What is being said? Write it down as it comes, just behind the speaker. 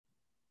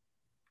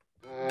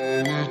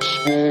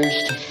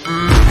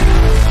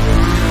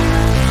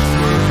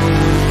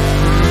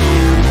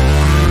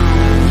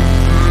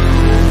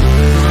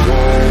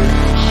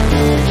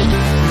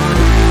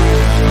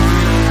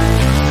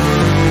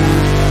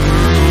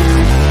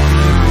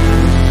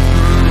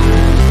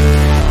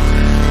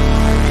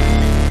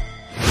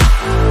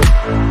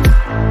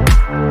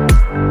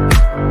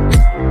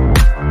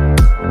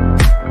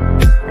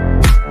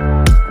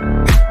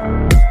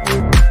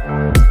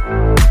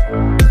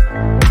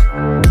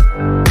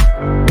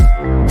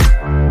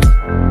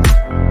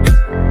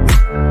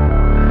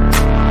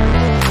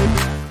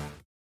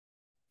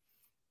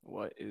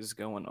is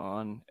going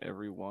on,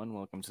 everyone?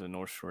 Welcome to the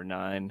North Shore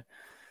 9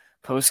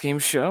 postgame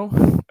show,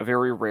 a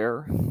very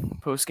rare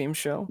postgame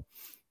show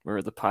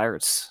where the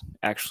Pirates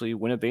actually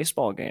win a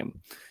baseball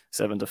game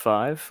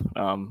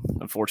 7-5.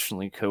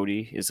 Unfortunately,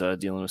 Cody is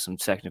dealing with some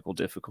technical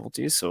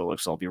difficulties, so it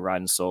looks like I'll be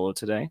riding solo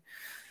today.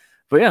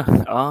 But yeah,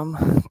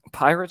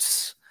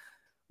 Pirates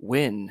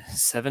win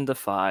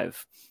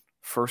 7-5.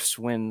 First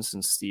win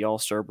since the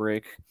All-Star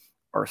break,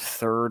 our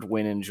third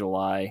win in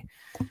July,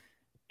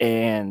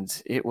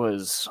 and it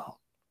was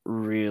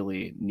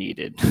really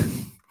needed.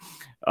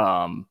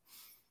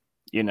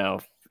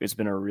 It's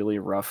been a really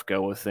rough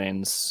go of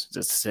things.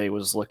 Just to say, it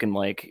was looking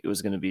like it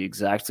was going to be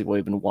exactly what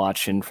we've been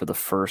watching for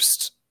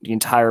the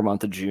entire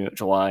month of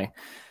July.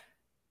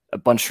 A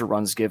bunch of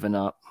runs given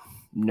up,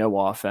 no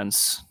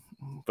offense,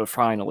 but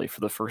finally, for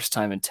the first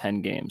time in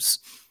 10 games,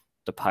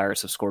 the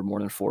Pirates have scored more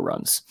than 4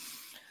 runs.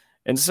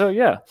 And so,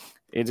 yeah,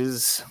 it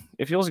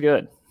feels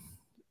good.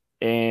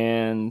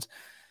 And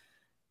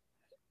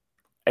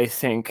I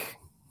think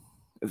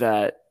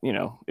that,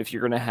 if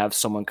you're going to have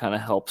someone kind of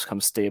help come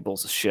stable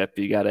as a ship,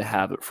 you got to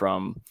have it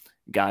from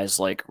guys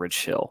like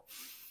Rich Hill.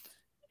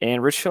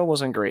 And Rich Hill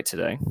wasn't great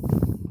today,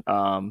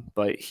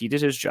 but he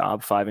did his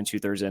job. 5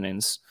 2/3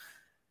 innings,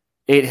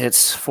 8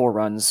 hits, 4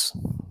 runs,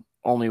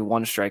 only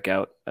 1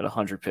 strikeout at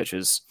 100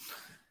 pitches.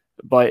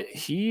 But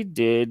he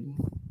did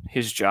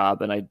his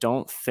job, and I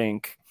don't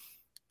think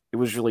it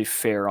was really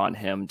fair on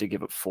him to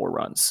give up 4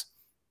 runs.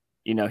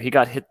 He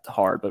got hit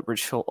hard, but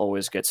Rich Hill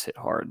always gets hit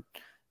hard.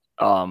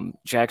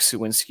 Jack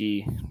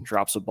Suwinski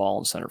drops a ball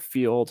in center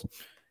field,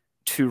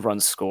 2-run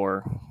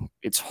score.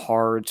 It's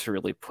hard to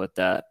really put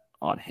that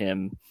on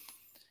him.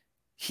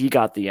 He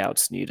got the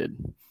outs needed,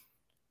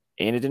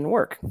 and it didn't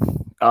work.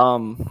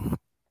 But,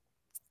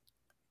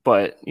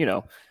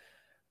 I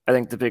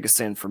think the biggest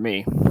thing for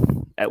me,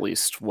 at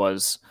least,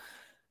 was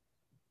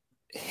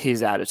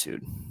his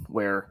attitude,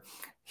 where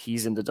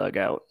he's in the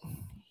dugout,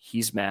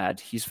 he's mad,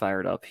 he's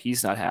fired up,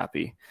 he's not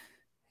happy.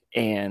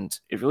 And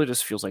it really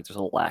just feels like there's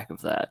a lack of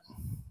that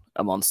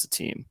amongst the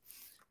team,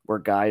 where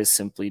guys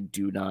simply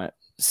do not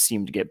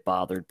seem to get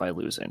bothered by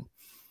losing.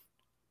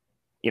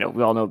 We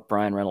all know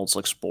Brian Reynolds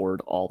looks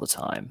bored all the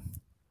time.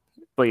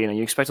 But,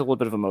 you expect a little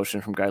bit of emotion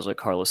from guys like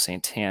Carlos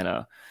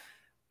Santana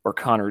or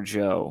Connor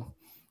Joe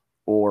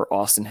or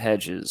Austin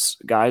Hedges,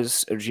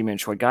 or G-Man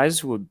Choi, guys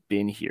who have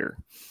been here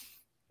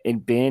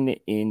and been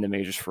in the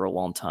majors for a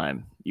long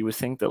time. You would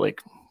think that,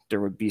 there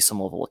would be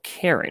some level of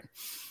caring.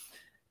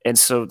 And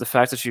so the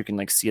fact that you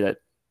can see that,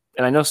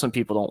 and I know some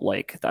people don't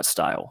like that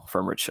style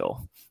from Rich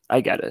Hill.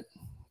 I get it.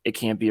 It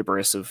can be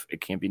abrasive.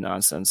 It can be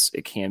nonsense.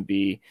 It can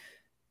be,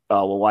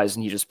 why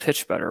doesn't he just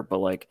pitch better?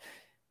 But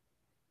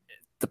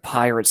the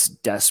Pirates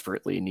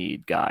desperately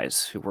need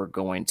guys who are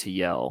going to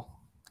yell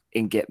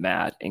and get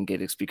mad and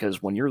get it,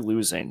 because when you're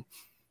losing,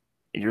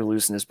 and you're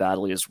losing as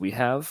badly as we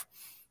have,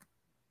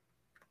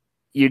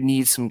 you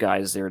need some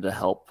guys there to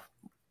help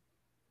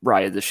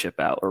ride the ship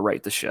out or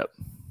right the ship.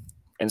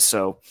 And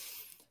so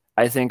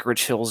I think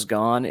Rich Hill's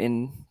gone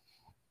in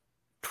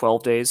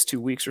 12 days,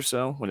 2 weeks or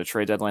so, when the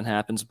trade deadline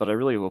happens, but I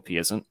really hope he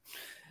isn't.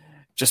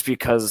 Just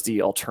because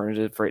the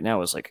alternative right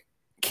now is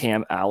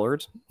Cam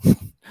Allard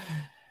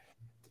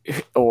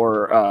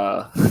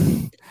or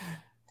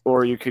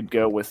you could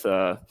go with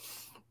Rodonzi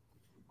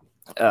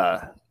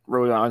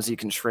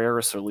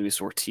Contreras or Luis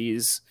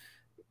Ortiz.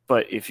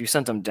 But if you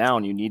sent them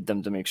down, you need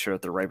them to make sure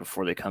that they're right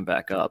before they come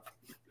back up.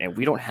 And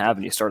we don't have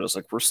any starters.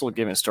 We're still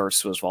giving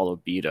starts to Osvaldo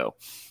Bido.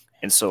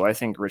 And so I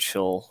think Rich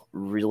Hill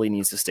really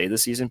needs to stay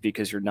this season,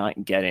 because you're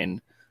not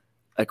getting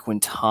a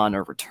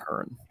Quintana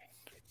return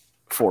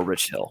for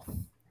Rich Hill.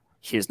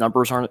 His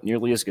numbers aren't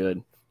nearly as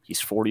good. He's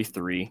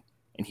 43,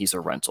 and he's a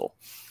rental.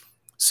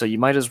 So you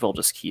might as well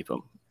just keep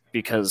him,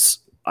 because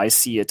I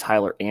see a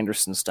Tyler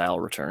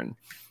Anderson-style return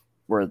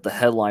where the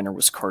headliner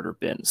was Carter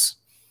Binns,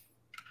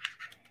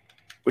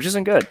 which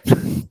isn't good.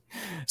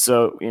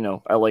 So,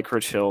 I like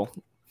Rich Hill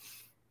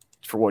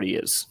for what he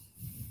is.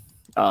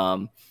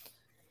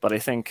 But I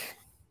think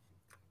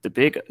the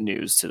big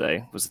news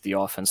today was that the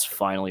offense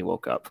finally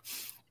woke up.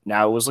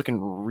 Now, it was looking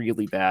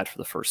really bad for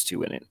the first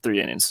 4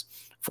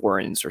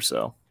 innings or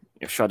so.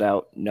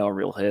 Shutout, no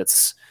real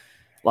hits,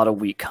 a lot of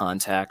weak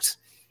contact.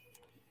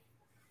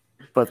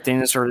 But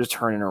things started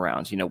turning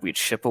around. We'd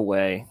chip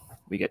away.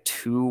 We get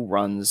 2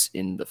 runs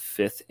in the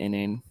 5th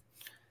inning.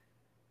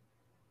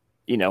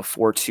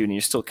 4-2, and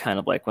you're still kind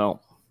of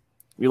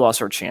we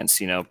lost our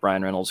chance.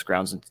 Brian Reynolds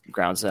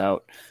grounds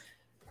out.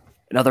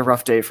 Another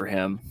rough day for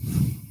him.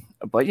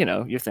 But,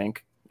 you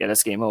think, yeah,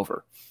 that's game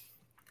over.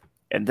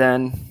 And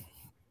then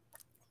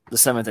the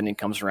 7th inning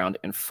comes around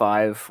and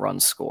 5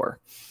 runs score.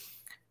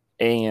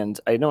 And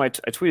I know I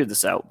tweeted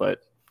this out,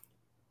 but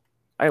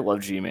I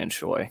love G-Man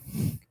Choi.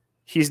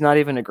 He's not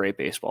even a great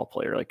baseball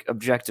player. Like,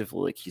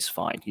 objectively, like, he's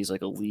fine. He's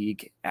like a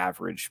league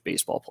average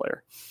baseball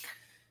player.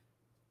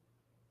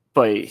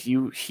 But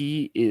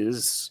he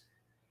is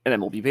an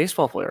MLB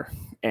baseball player,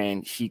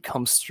 and he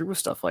comes through with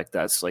stuff like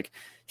that. It's like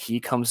he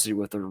comes through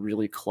with a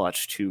really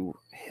clutch 2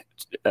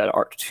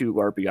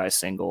 RBI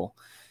single,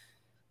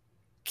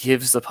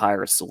 gives the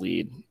Pirates the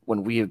lead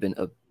when we have been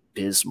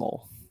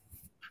abysmal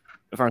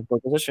in front of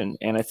the position.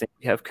 And I think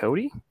we have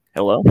Cody.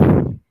 Hello.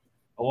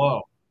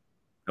 Hello.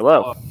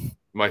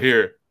 Am I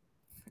here?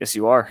 Yes,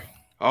 you are.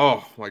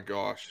 Oh my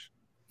gosh.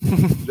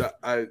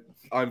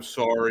 I'm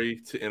sorry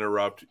to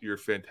interrupt your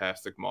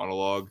fantastic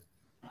monologue,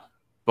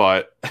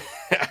 but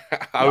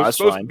I was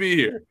supposed to be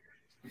here,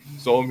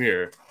 so I'm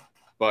here.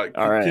 But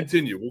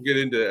continue. We'll get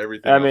into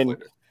everything else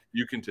later.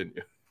 You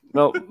continue.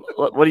 No,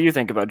 what do you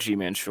think about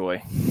G-Man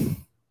Choi?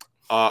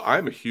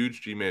 I'm a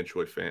huge G-Man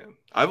Choi fan.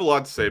 I have a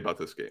lot to say about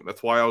this game.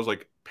 That's why I was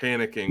like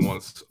panicking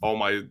once all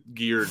my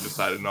gear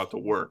decided not to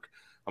work.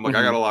 I'm like,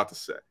 I got a lot to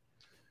say.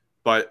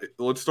 But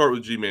let's start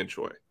with G-Man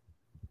Choi.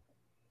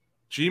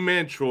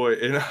 G-Man Choi,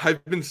 and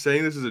I've been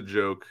saying this as a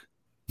joke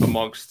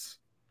amongst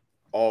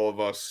all of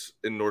us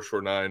in North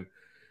Shore 9,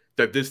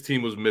 that this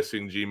team was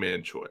missing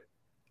G-Man Choi.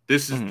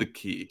 This is the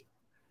key.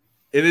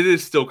 And it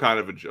is still kind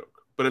of a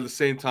joke. But at the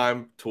same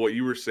time, to what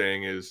you were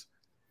saying is,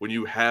 when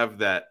you have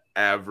that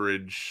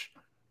average,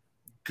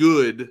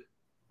 good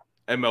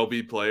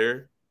MLB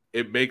player,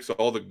 it makes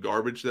all the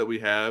garbage that we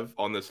have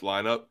on this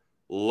lineup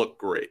look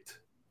great.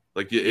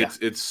 Like,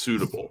 it's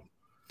suitable.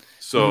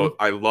 So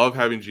I love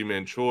having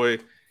G-Man Choi.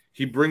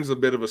 He brings a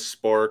bit of a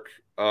spark.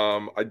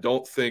 I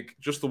don't think,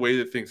 just the way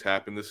that things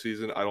happen this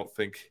season, I don't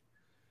think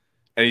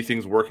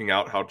anything's working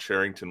out how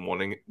Charrington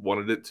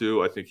wanted it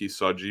to. I think he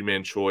saw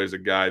G-Man Choi as a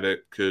guy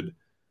that could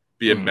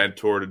be a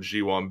mentor to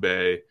Ji-Won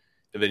Bae.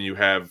 And then you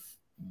have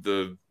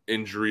the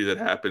injury that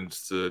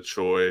happens to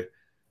Choi.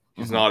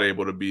 He's not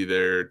able to be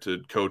there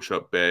to coach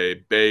up Bae.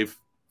 Bae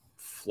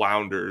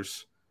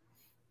flounders.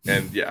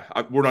 And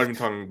we're not even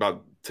talking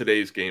about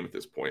today's game at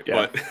this point.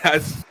 Yeah. But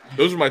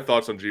those are my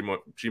thoughts on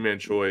G-Man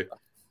Choi.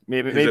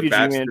 Maybe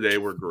bats today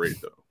were great,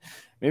 though.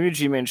 Maybe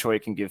G-Man Choi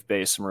can give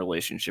Bae some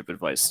relationship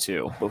advice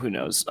too, but who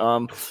knows?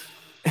 Yeah.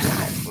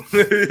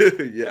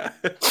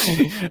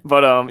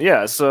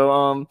 But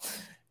so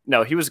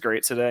no, he was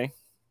great today.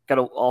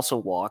 Also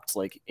walked,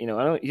 like, he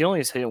only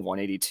has hit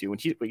 182,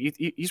 and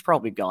he's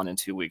probably gone in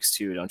 2 weeks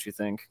too, don't you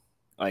think?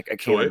 Like, I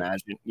can't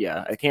imagine.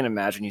 Yeah, I can't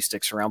imagine he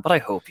sticks around, but I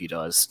hope he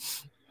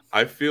does.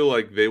 I feel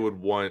like they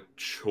would want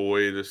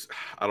Choi to.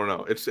 I don't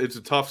know. It's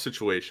a tough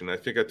situation. I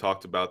think I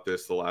talked about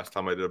this the last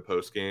time I did a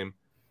post game.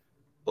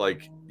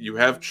 Like, you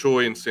have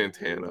Choi and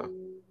Santana.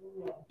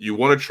 You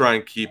want to try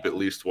and keep at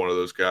least one of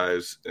those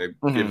guys and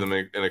give them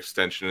an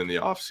extension in the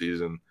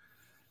offseason.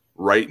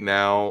 Right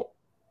now,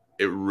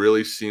 it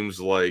really seems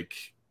like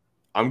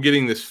I'm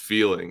getting this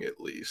feeling,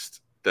 at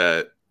least,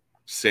 that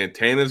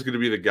Santana is going to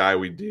be the guy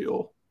we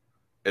deal,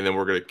 and then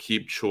we're going to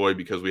keep Choi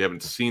because we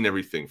haven't seen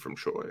everything from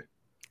Choi.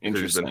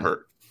 Because he's been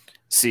hurt.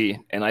 See,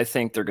 and I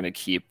think they're going to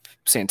keep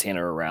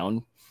Santana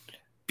around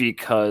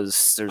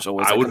because there's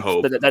always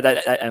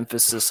that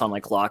emphasis on,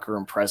 like, locker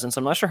room presence.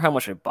 I'm not sure how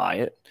much I buy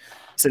it,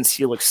 since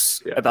he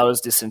looks about as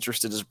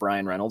disinterested as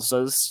Brian Reynolds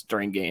does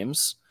during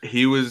games.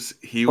 He was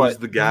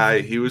the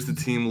guy. He was the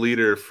team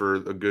leader for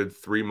a good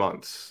 3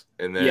 month,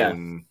 and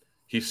then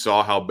he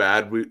saw how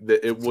bad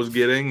it was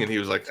getting, and he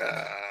was like,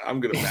 "I'm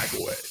going to back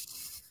away."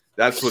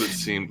 That's what it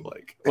seemed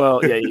like.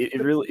 Well, yeah,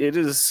 it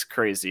is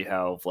crazy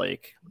how,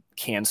 like,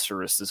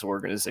 cancerous this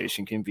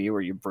organization can be, where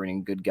you're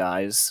bringing good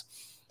guys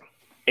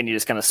and you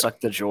just kind of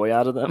suck the joy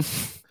out of them.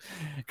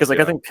 Because, like,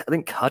 I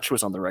think Kutch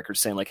was on the record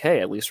saying, like,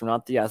 "Hey, at least we're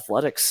not the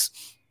Athletics."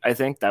 I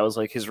think that was,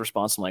 like, his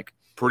response. I'm like,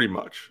 pretty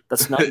much.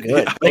 That's not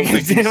good. He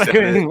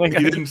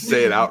didn't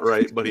say it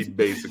outright, but he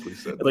basically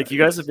said that. Like, you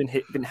guys have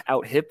been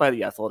out hit by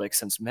the Athletics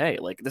since May.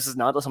 Like, this is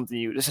not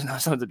something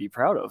to be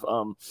proud of.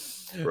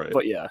 Right.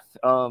 But yeah.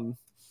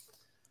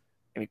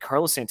 I mean,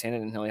 Carlos Santana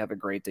didn't really have a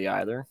great day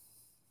either.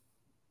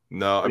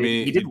 No, I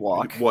mean, he did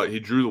walk. He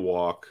drew the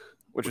walk,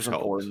 which was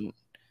important.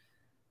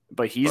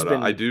 But he's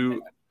been.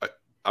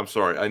 I'm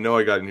sorry. I know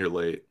I got in here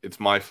late. It's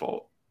my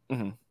fault.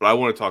 But I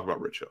want to talk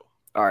about Rich Hill.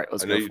 All right,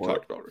 let's go. I know you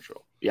talked about Rich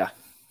Hill. Yeah.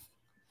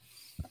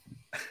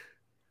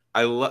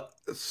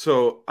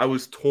 So I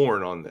was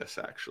torn on this,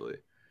 actually.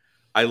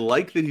 I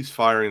like that he's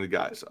firing the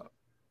guys up,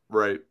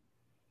 right?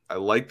 I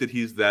like that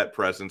he's that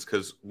presence,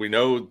 because we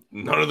know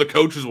none of the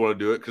coaches want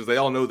to do it because they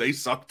all know they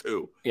suck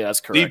too. Yeah,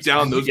 that's correct. Deep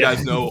down, those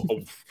guys know,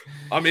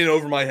 I'm in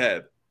over my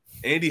head.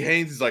 Andy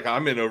Haynes is like,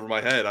 I'm in over my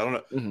head. I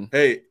don't know.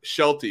 Hey,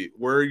 Shelty,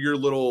 where are your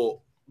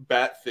little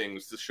bat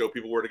things to show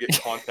people where to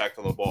get contact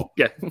on the ball?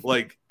 Yeah.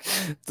 Like,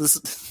 that's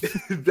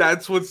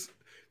the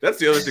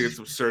other thing that's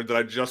absurd, that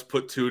I just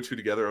put 2 and 2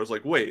 together. I was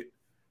like, wait,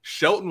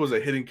 Shelton was a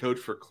hitting coach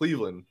for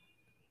Cleveland,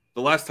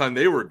 the last time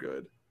they were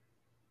good,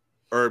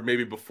 or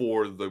maybe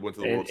before they went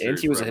to the World And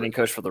Series, he was a whatever. hitting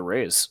coach for the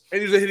Rays.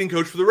 And he was a hitting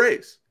coach for the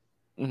Rays,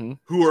 Mm-hmm.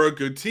 who are a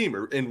good team,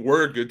 and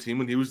were a good team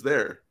when he was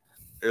there,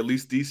 at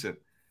least decent.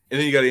 And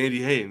then you got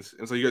Andy Haynes,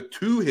 and so you got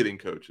 2 hitting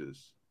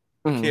coaches.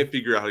 I Mm-hmm. can't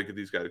figure out how to get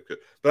these guys good.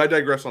 But I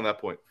digress on that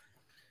point.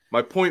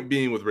 My point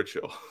being with Rich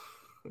Hill,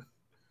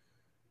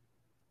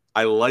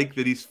 I like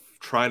that he's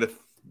trying to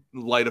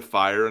light a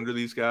fire under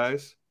these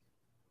guys,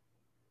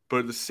 but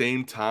at the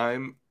same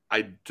time,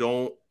 I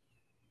don't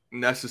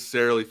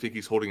necessarily think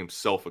he's holding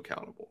himself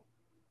accountable,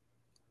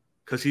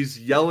 because he's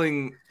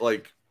yelling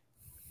like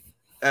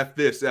 "f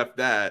this, f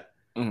that,"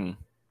 Mm-hmm.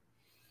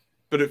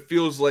 but it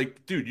feels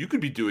like, dude, you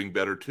could be doing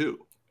better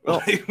too.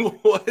 Well, Like,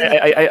 what?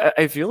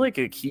 I feel like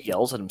he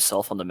yells at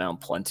himself on the mound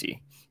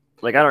plenty.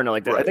 Like I don't know,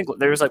 like I Right. think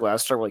there was like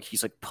last start where like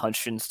he's like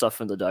punching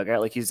stuff in the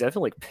dugout. Like he's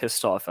definitely like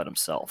pissed off at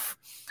himself.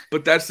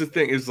 But that's the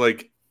thing, is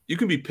like, you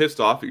can be pissed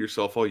off at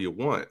yourself all you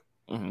want.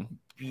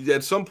 Mm-hmm.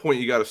 At some point,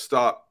 you got to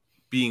stop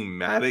being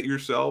mad at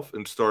yourself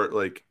and start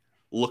like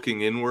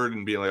looking inward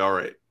and being like, all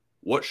right,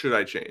 what should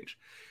I change?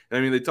 And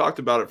I mean, they talked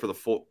about it for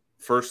the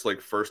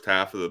first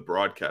half of the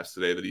broadcast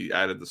today, that he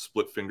added the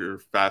split finger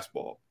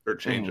fastball or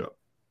Mm-hmm. changeup.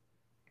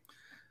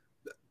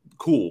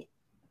 Cool,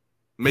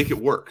 make it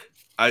work.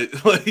 I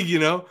like,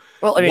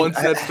 Well, I mean, once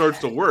that starts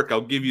to work,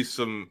 I'll give you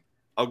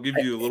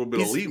a little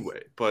bit of he's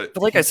leeway, but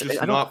but like I he's said,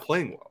 just not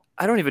playing well.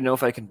 I don't even know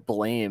if I can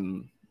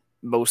blame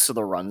most of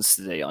the runs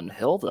today on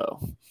Hill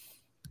though.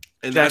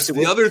 And Jack that's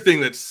the other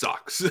thing that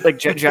sucks. like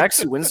Jack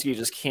Suwinski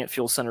just can't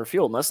field center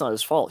field, and that's not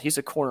his fault. He's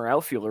a corner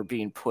outfielder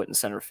being put in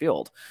center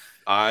field.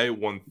 I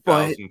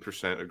But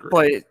 1000% agree.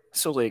 but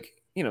so like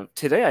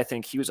today I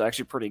think he was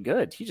actually pretty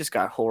good. He just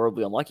got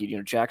horribly unlucky.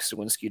 Jack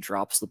Suwinski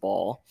drops the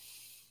ball.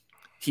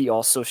 He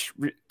also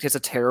gets a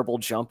terrible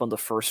jump on the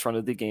first run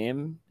of the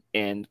game,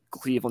 and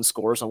Cleveland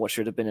scores on what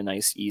should have been a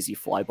nice, easy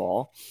fly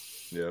ball.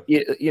 Yeah.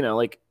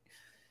 Like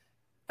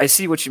I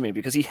see what you mean,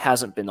 because he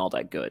hasn't been all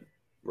that good.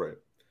 Right.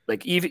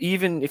 Like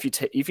even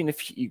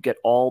if you get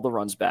all the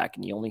runs back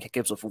and he only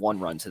gives up 1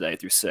 run today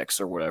through 6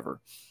 or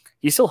whatever,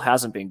 he still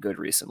hasn't been good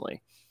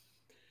recently.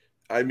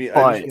 I mean,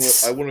 But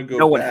I want to go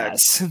no one back.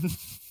 has.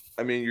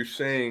 I mean, you're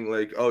saying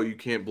like, oh, you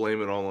can't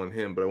blame it all on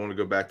him, but I want to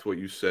go back to what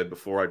you said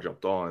before I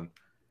jumped on.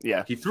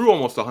 Yeah. He threw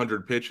almost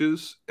 100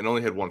 pitches and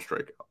only had 1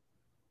 strikeout.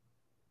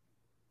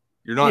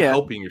 You're not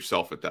helping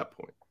yourself at that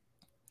point.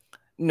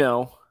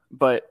 No,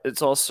 but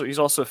he's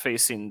also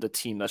facing the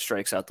team that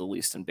strikes out the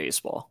least in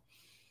baseball.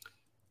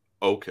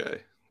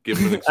 Okay. Give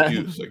him an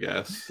excuse, I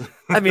guess.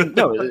 I mean,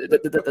 no,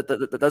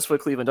 that's what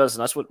Cleveland does,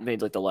 and that's what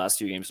made like the last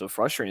 2 games so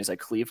frustrating. Is like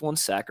Cleveland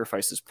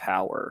sacrifices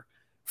power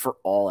for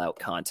all-out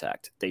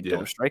contact. They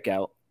don't strike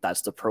out.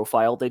 That's the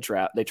profile they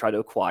draft. They try to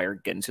acquire,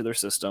 get into their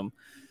system,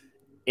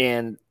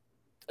 and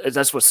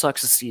that's what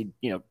sucks to see.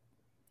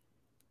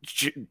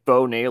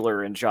 Bo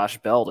Naylor and Josh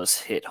Bell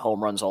just hit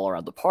home runs all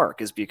around the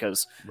park, is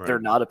because they're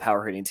not a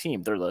power hitting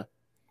team. They're the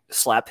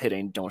slap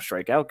hitting, don't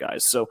strike out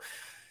guys. So,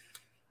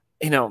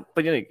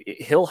 but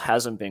Hill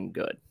hasn't been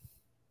good.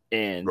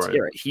 And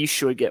he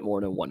should get more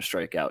than 1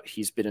 strikeout.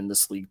 He's been in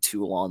this league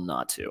too long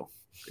not to.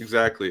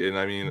 Exactly. And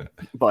I mean,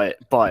 but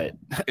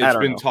it's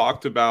been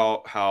talked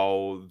about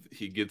how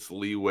he gets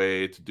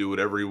leeway to do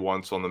whatever he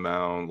wants on the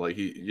mound. Like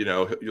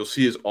you'll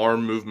see his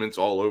arm movements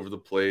all over the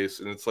place.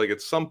 And it's like,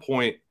 at some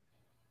point,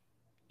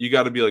 you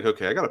got to be like,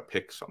 okay, I got to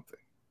pick something.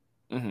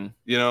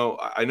 Mm-hmm.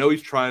 I know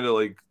he's trying to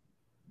like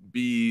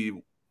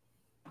be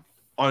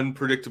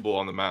unpredictable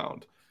on the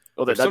mound.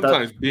 Well,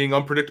 sometimes being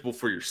unpredictable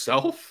for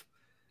yourself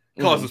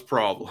causes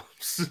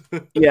problems.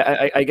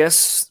 Yeah, I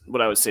guess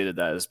what I would say to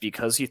that is,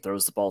 because he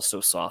throws the ball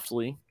so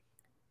softly,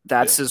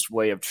 that's his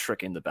way of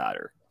tricking the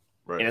batter.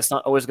 Right. And it's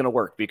not always going to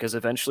work, because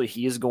eventually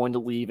he is going to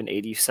leave an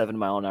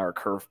 87-mile-an-hour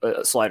curve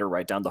slider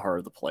right down the heart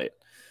of the plate.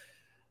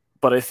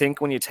 But I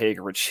think when you take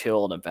Rich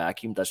Hill in a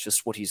vacuum, that's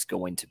just what he's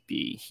going to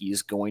be.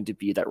 He's going to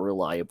be that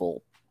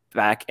reliable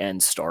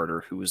back-end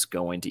starter who is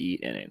going to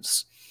eat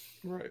innings.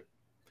 Right.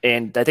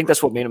 And I think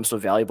that's what made him so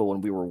valuable when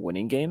we were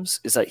winning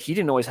games, is that he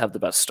didn't always have the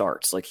best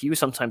starts. Like, he would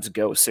sometimes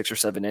go 6 or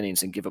 7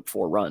 innings and give up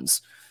 4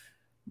 runs,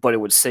 but it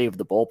would save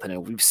the bullpen.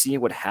 And we've seen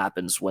what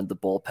happens when the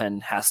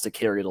bullpen has to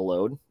carry the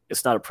load.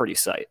 It's not a pretty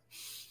sight.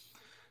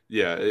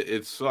 Yeah,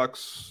 it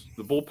sucks.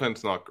 The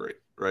bullpen's not great,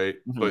 right?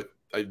 Mm-hmm. But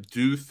I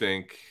do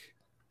think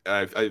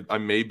I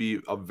may be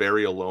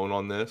very alone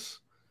on this,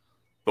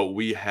 but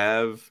we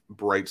have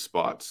bright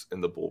spots in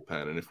the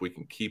bullpen. And if we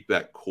can keep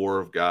that core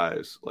of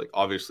guys, like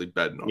obviously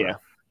Bednar. Yeah.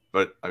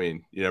 But, I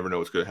mean, you never know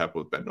what's going to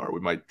happen with Bednar. We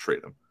might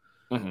trade him.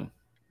 Mm-hmm.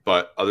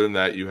 But other than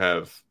that, you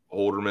have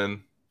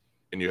Holderman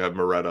and you have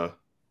Moretta.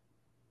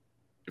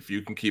 If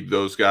you can keep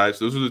those guys,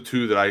 those are the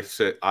 2 that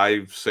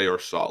I say are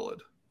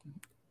solid.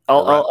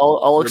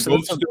 I'll extend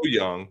both still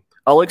young.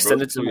 I'll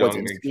extend it to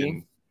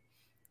Wadzinski.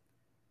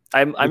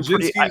 I'm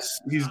pretty.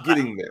 He's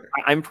getting there.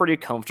 I'm pretty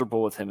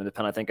comfortable with him in the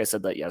pen. I think I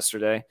said that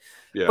yesterday.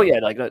 Yeah. But yeah,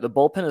 like the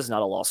bullpen is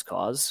not a lost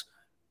cause,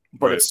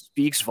 but it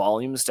speaks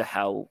volumes to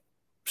how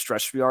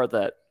stretched we are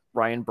that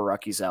Ryan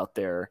Barucki's out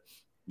there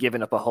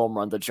giving up a home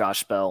run to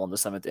Josh Bell in the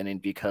 7th inning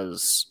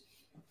because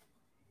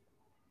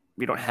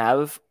we don't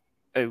have.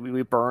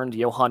 We burned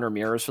Johan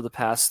Ramirez for the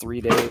past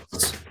 3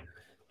 days.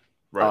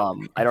 Right.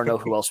 I don't know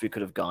who else we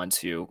could have gone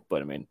to,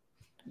 but I mean,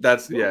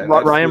 That's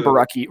Ryan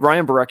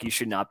Baracki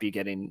should not be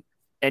getting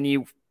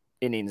any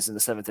innings in the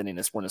 7th inning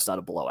when it's not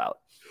a blowout.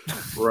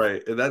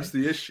 Right, and that's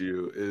the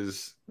issue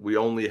is we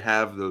only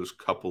have those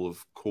couple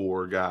of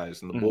core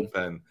guys in the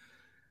bullpen,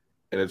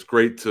 and it's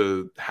great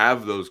to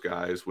have those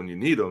guys when you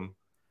need them.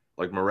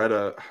 Like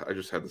Moretta, I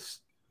just had this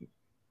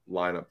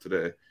lineup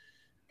today.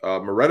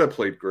 Moretta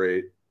played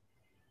great.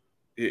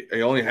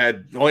 He only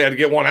had to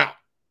get one out,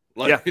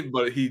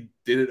 but he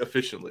did it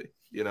efficiently.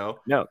 No,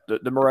 the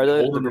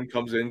Moretta Holderman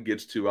comes in,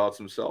 gets 2 outs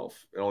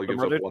himself, and only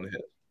gives up 1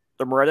 hit.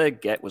 The Moretta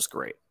get was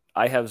great.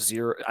 I have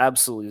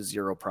absolutely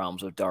zero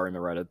problems with Dari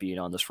Moretta being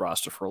on this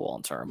roster for a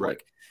long term. Right.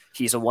 Like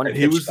he's a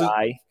one-pitch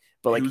guy,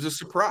 but like he was a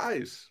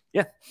surprise.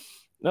 Yeah,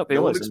 no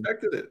one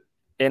expected it.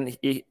 And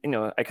he,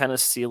 I kind of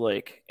see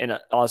like an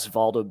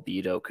Osvaldo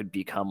Bido could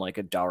become like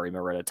a Dari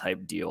Moretta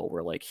type deal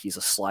where like he's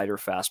a slider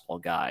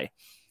fastball guy,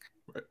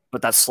 right?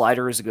 But that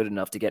slider is good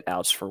enough to get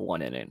outs for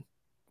 1 inning,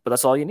 but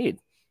that's all you need,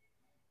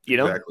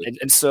 Exactly.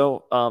 And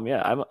so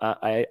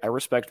I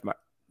respect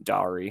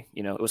Dari.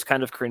 It was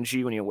kind of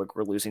cringy when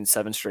we're losing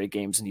 7 straight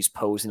games and he's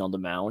posing on the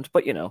mound,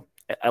 but I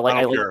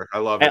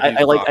love it.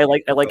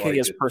 I like he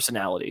has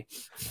personality.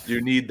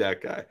 You need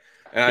that guy.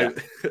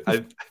 And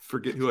I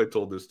forget who I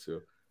told this to. I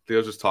think I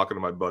was just talking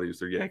to my buddies.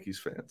 They're Yankees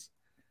fans.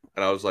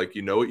 And I was like,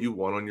 you know what you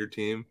want on your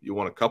team? You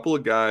want a couple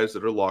of guys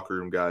that are locker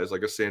room guys,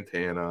 like a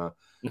Santana,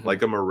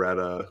 like a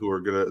Moretta, who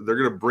are they're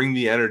gonna bring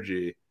the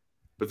energy.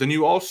 But then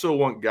you also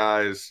want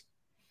guys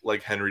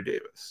like Henry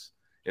Davis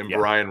and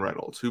Brian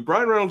Reynolds, who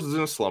Brian Reynolds is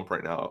in a slump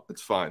right now.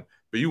 It's fine.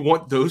 But you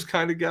want those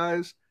kind of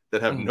guys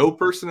that have no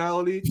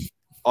personality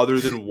other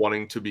than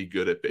wanting to be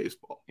good at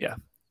baseball. Yeah.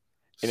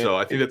 So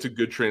I think that's a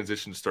good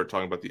transition to start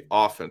talking about the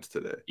offense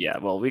today. Yeah,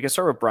 well, we can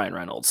start with Brian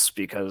Reynolds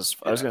because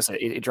I was going to say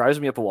it drives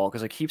me up a wall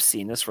because I keep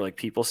seeing this where like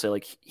people say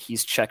like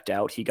he's checked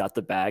out, he got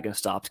the bag and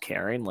stopped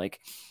caring. Like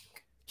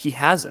he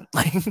hasn't.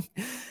 Like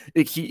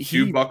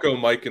he Bucko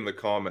Mike in the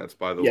comments,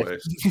 by the way.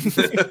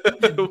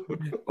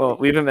 Well,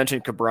 we even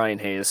mentioned Brian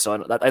Hayes,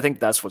 so I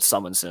think that's what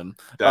summons him.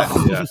 But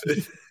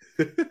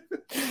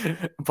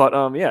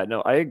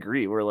no, I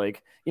agree. We're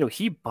like,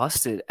 he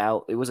busted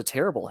out. It was a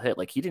terrible hit.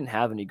 Like he didn't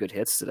have any good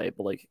hits today,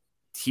 but like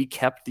he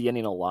kept the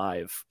inning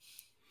alive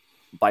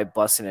by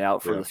busting it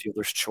out for the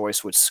fielder's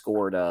choice, which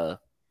scored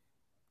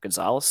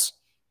Gonzalez.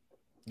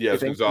 Yeah,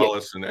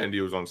 Gonzalez and Andy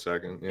was on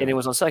second. And it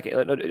was on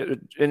second.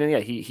 And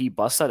then he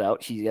busts that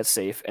out. He gets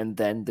safe, and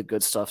then the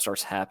good stuff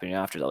starts happening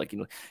after that. Like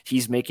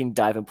he's making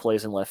diving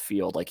plays in left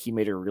field. Like he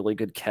made a really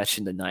good catch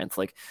in the 9th.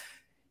 Like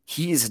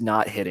he's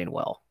not hitting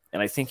well.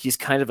 And I think he's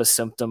kind of a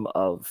symptom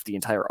of the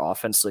entire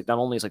offense. Like not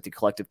only is like the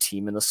collective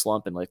team in the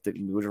slump and like the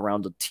mood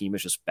around the team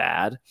is just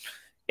bad.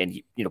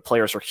 And,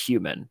 players are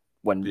human.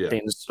 When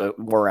things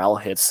morale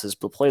hits,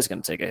 the play is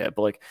going to take a hit.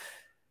 But like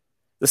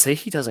to say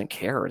he doesn't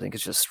care, I think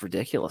it's just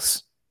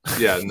ridiculous.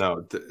 Yeah,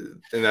 no.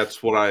 And that's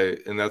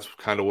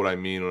kind of what I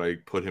mean when I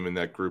put him in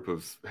that group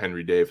of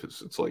Henry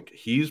Davis. It's like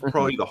he's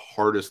probably the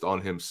hardest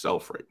on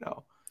himself right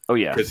now. Oh,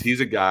 yeah. Because he's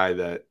a guy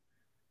that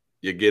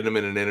you get him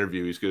in an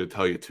interview, he's going to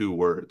tell you 2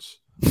 words.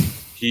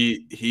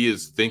 He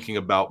is thinking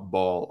about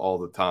ball all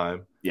the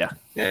time. Yeah.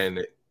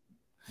 And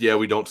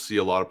we don't see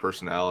a lot of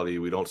personality.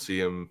 We don't see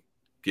him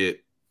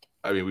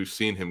we've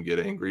seen him get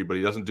angry, but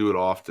he doesn't do it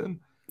often.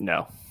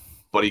 No.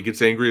 But he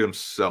gets angry at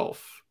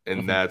himself.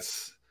 And I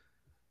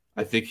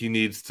think he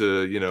needs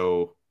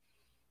to,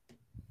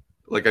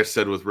 like I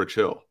said with Rich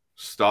Hill,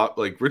 stop.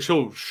 Like Rich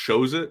Hill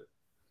shows it.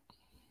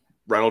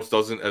 Reynolds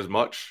doesn't as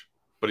much,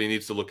 but he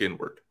needs to look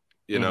inward,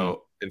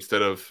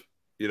 instead of,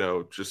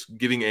 just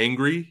getting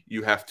angry,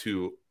 you have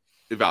to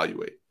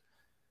evaluate.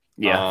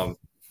 Yeah.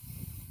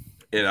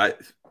 And I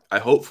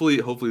hopefully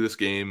this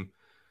game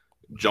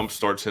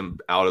jumpstarts him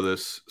out of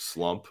this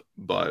slump,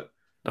 but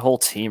the whole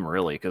team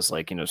really, because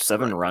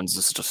 7 runs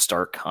is such a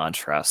stark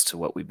contrast to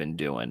what we've been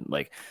doing.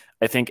 Like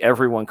I think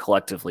everyone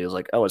collectively is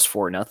like, oh, it's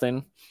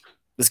 4-0.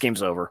 This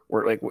game's over.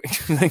 We're like,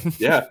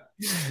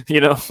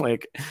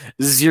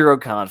 zero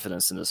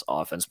confidence in this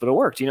offense, but it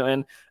worked,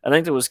 and I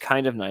think it was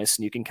kind of nice.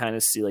 And you can kind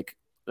of see like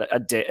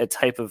a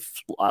type of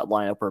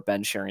lineup where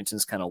Ben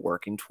Sherrington's kind of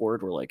working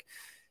toward where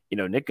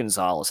Nick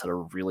Gonzalez had a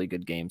really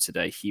good game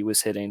today. He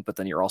was hitting, but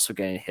then you're also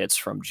getting hits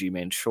from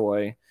Ji-Man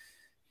Choi,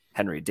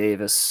 Henry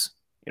Davis,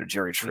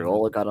 Jerry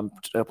Triola got him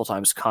a couple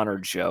times. Connor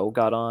Joe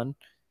got on.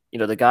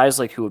 The guys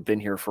who have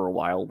been here for a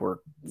while were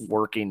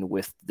working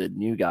with the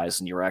new guys,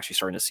 and you're actually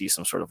starting to see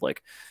some sort of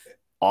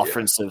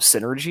offensive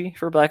synergy,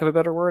 for lack of a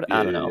better word.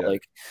 I don't know.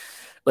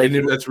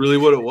 And that's really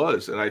what it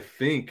was. And I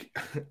think,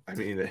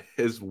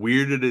 as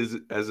weird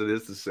as it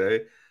is to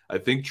say, I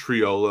think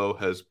Triolo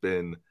has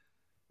been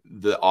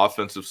the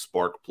offensive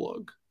spark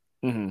plug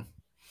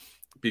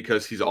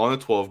because he's on a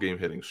 12-game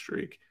hitting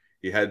streak.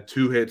 He had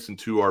 2 hits and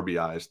 2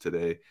 RBIs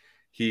today.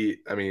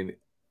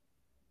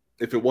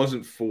 If it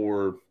wasn't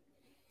for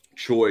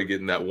Choi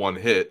getting that 1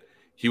 hit,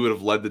 he would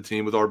have led the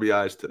team with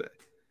RBIs today.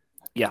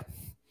 Yeah.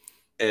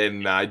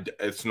 And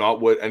it's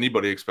not what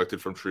anybody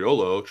expected from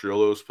Triolo.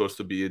 Triolo is supposed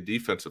to be a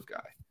defensive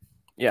guy.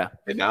 Yeah.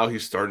 And now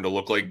he's starting to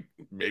look like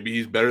maybe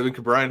he's better than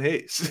Brian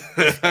Hayes.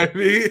 I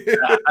mean,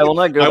 I will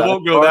not go. I that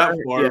won't far. go that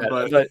far, Yeah,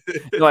 but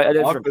no,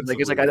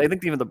 I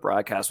think even the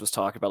broadcast was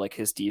talking about like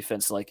his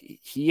defense. Like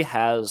he's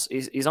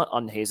not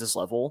on Hayes'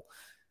 level,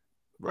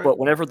 right. But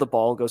whenever the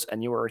ball goes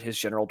anywhere in his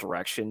general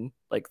direction,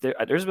 like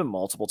there's been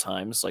multiple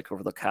times, like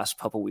over the past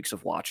couple weeks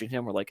of watching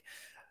him, where like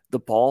the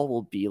ball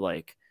will be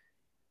like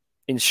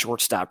in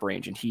shortstop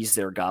range, and he's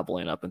there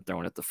gobbling up and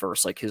throwing it the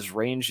first. Like his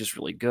range is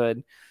really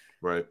good.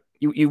 Right.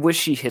 You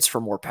wish he hits for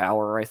more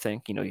power. I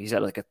think he's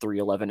at like a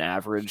 311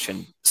 average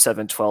and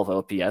 712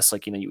 OPS.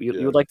 Like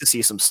you would like to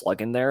see some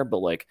slug in there, but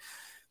like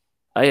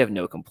I have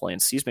no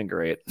complaints. He's been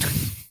great.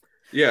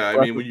 Yeah,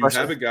 I mean when you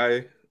have a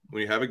guy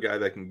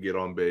that can get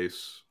on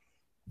base,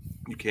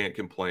 you can't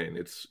complain.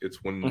 It's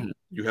when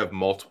you have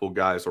multiple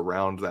guys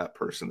around that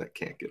person that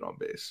can't get on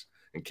base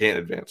and can't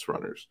advance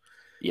runners.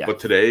 Yeah. But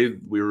today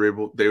they were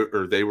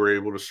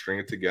able to string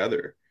it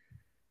together.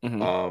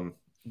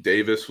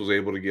 Davis was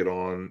able to get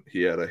on.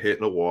 He had a hit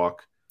and a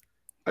walk.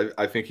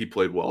 I think he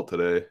played well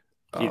today.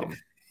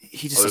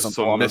 He just doesn't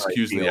some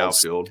miscues in the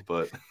outfield,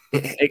 but I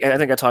think I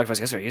talked about this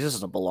yesterday. He just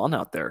doesn't belong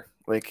out there.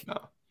 Like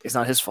it's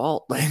not his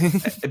fault.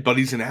 But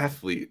he's an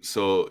athlete,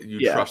 so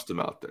you trust him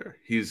out there.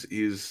 He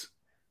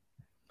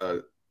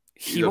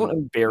won't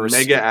embarrass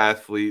mega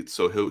athlete,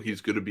 so he's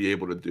going to be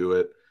able to do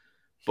it.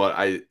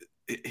 But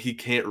he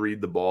can't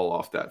read the ball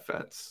off that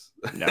fence.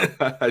 No.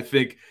 I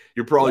think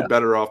you're probably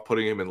better off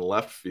putting him in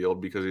left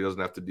field because he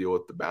doesn't have to deal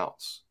with the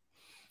bounce.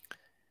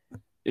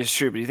 It's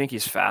true, but do you think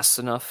he's fast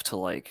enough to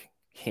like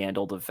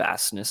handle the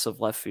vastness of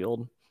left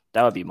field?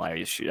 That would be my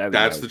issue.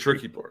 That's the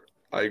tricky part.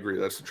 I agree.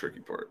 That's the tricky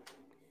part.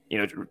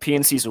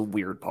 PNC's a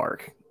weird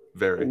park.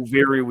 Very,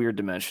 very weird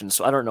dimension.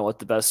 So I don't know what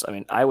the best. I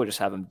mean, I would just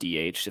have him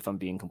DH if I'm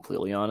being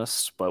completely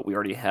honest. But we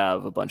already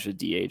have a bunch of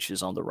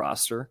DHs on the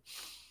roster.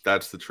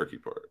 That's the tricky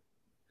part.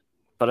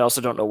 But I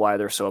also don't know why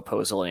they're so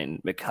opposed to letting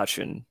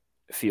McCutcheon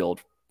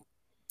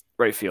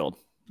right field.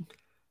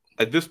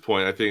 At this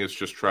point, I think it's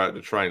just try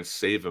and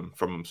save him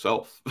from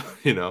himself.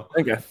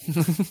 Okay.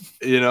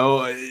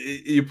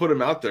 You put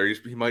him out there,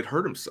 he might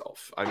hurt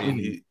himself. I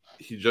mean,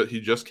 he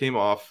just came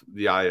off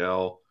the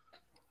IL.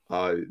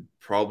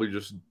 Probably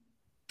just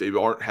they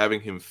aren't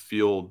having him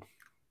field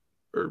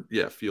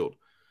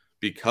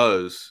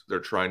because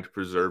they're trying to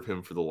preserve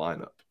him for the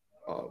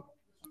lineup.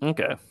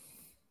 Okay.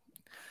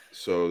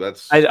 So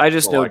that's I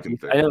just know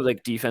I know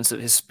like defensive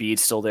his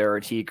speed's still there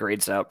and he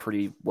grades out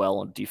pretty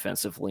well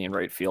defensively in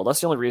right field. That's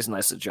the only reason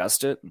I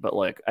suggest it. But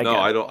like I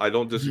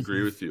don't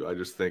disagree with you. I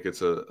just think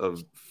it's a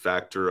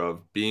factor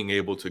of being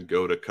able to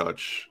go to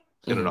Kutch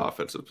in an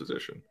offensive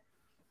position.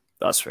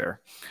 That's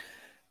fair.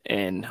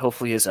 And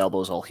hopefully his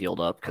elbow's all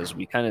healed up because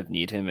we kind of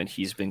need him and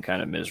he's been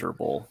kind of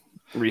miserable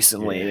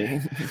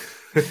recently.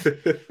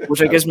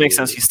 Which I guess makes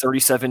sense. He's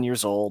 37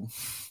 years old.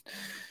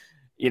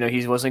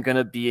 He wasn't going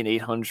to be an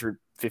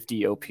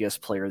 850 OPS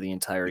player the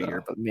entire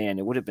year, but man,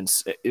 it would have been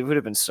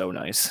so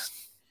nice.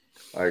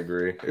 I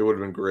agree. It would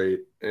have been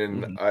great.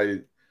 And I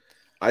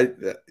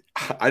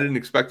didn't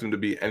expect him to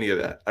be any of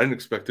that. I didn't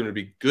expect him to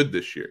be good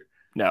this year.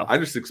 No. I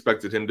just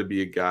expected him to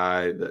be a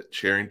guy that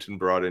Cherington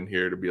brought in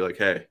here to be like,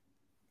 hey,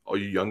 all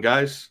you young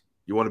guys,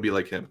 you want to be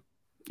like him.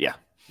 Yeah.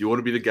 You want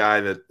to be the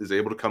guy that is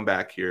able to come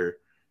back here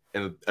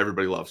and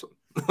everybody loves him.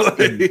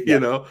 He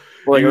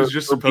was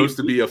just supposed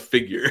to be a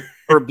figure.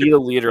 Or be the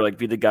leader, like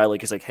be the guy, like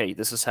he's like, hey,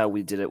 this is how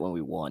we did it when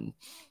we won.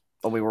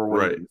 When we were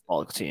winning the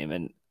ball team.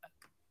 And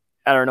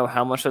I don't know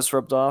how much that's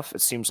rubbed off.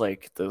 It seems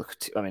like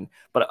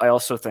but I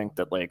also think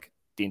that like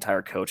the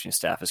entire coaching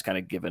staff has kind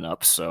of given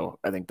up. So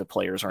I think the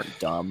players aren't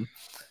dumb.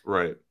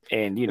 Right.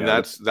 And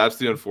that's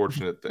the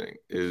unfortunate thing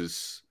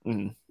is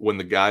when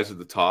the guys at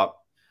the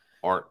top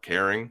aren't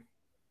caring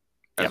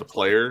as a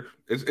player,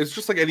 it's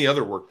just like any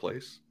other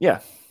workplace. Yeah.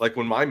 Like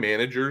when my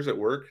managers at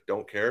work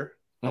don't care,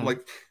 I'm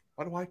like,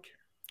 why do I care?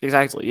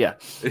 Exactly. Yeah.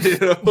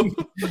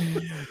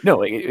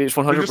 No, it's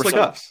 100%. Just like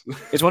us.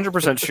 It's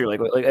 100% true.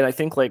 Like, and I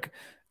think like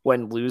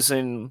when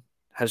losing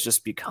has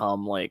just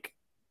become like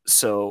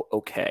so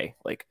okay,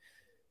 like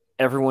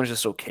everyone's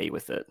just okay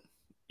with it.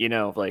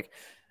 Like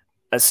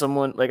as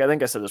someone like I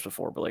think I said this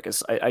before, but like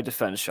I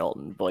defend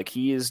Shelton, but like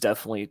he is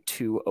definitely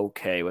too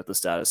okay with the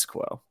status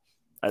quo.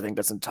 I think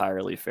that's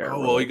entirely fair. Oh,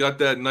 well, he got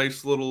that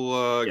nice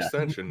little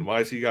extension. Why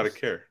has he got to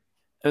care?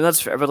 And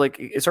that's fair, but like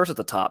it starts at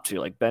the top too.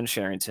 Like Ben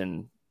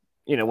Cherington,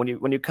 when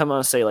you come on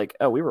and say like,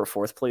 oh, we were a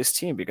fourth place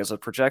team because of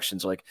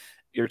projections, like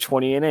you're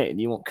 20-8 and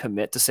you won't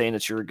commit to saying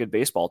that you're a good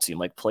baseball team.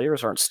 Like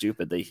players aren't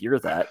stupid; they hear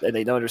that and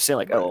they don't understand.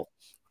 Like, oh,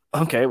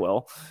 okay,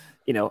 well,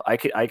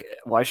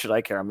 why should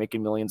I care? I'm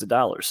making millions of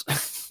dollars.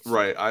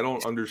 Right. I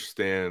don't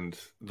understand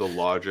the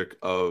logic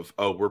of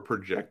we're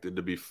projected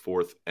to be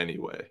fourth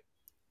anyway.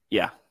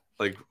 Yeah.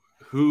 Like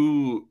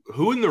who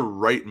in the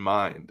right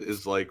mind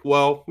is like,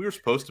 well, we were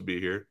supposed to be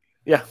here.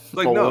 Yeah.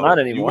 Like no, not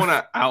anymore.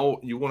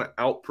 You want to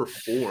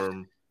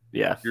outperform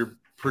your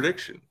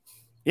prediction.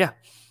 Yeah.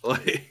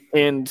 Like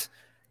and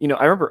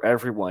I remember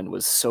everyone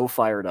was so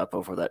fired up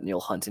over that Neil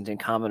Huntington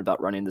comment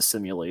about running the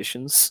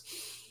simulations.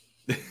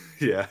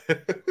 Yeah.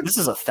 This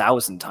is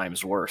 1,000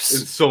 times worse.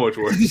 It's so much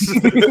worse.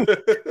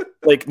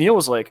 Like Neil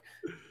was like,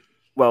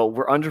 well,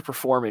 we're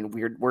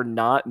underperforming. We're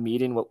not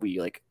meeting what we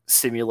like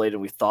simulated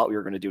and we thought we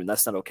were going to do, and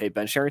that's not okay.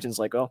 Ben Sherrington's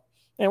like, oh,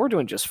 yeah, we're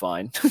doing just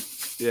fine.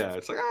 Yeah,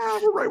 it's like,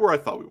 we're right where I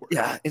thought we were.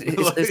 Yeah,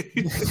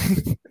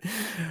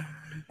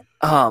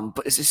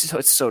 but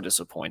it's so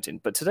disappointing.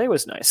 But today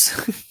was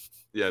nice.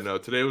 Yeah, no,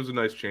 today was a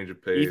nice change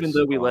of pace. Even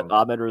though we let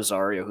Ahmed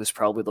Rosario, who's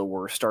probably the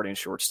worst starting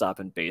shortstop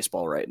in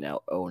baseball right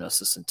now, own us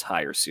this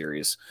entire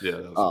series. Yeah,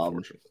 that was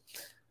unfortunate.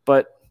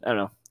 But I don't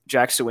know.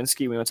 Jack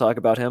Sawinski, we want to talk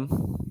about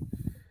him?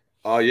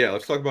 Yeah,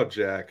 let's talk about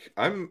Jack.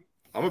 I'm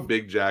a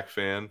big Jack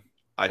fan.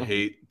 I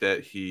hate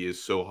that he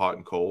is so hot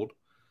and cold.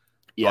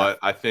 Yeah. But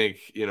I think,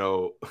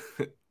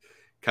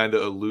 kind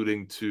of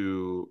alluding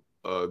to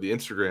the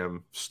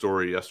Instagram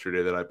story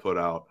yesterday that I put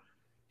out,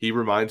 he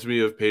reminds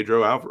me of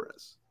Pedro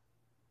Alvarez.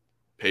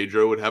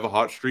 Pedro would have a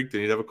hot streak, then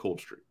he'd have a cold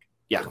streak.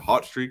 Yeah. A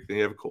hot streak, then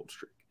he'd have a cold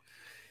streak.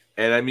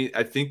 And I mean,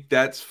 I think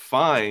that's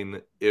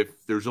fine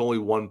if there's only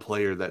one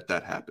player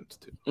that happens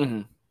to.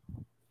 Mm-hmm.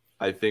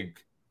 I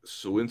think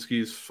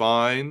Sawinski's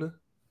fine.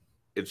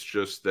 It's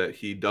just that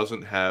he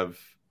doesn't have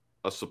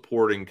a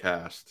supporting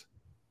cast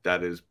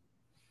that is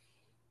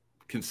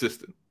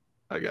consistent,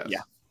 I guess.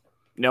 Yeah.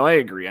 No, I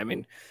agree. I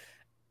mean,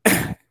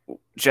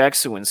 Jack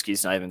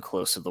Sawinski's not even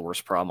close to the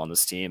worst problem on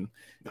this team.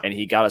 No. And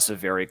he got us a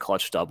very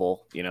clutch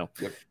double, Yep.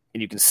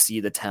 And you can see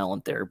the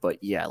talent there.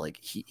 But yeah, like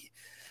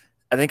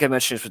I think I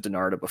mentioned this with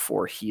Denardo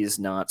before. He is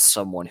not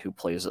someone who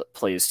plays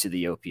to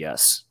the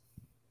OPS.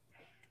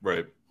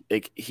 Right.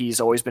 Like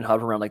he's always been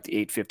hovering around like the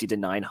 850 to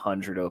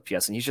 900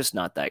 OPS, and he's just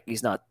not that.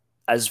 He's not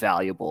as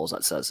valuable as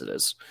that says it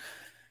is.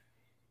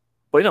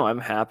 But I'm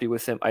happy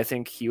with him. I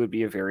think he would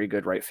be a very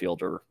good right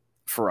fielder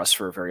for us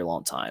for a very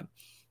long time.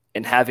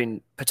 And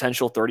having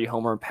potential 30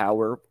 homer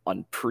power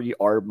on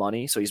pre-ARB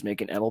money, so he's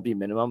making MLB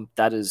minimum,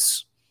 that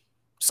is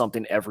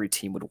something every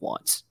team would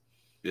want.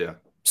 Yeah.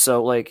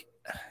 So,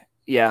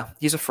 yeah,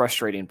 he's a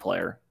frustrating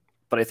player,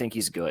 but I think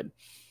he's good.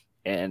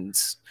 And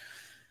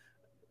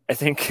I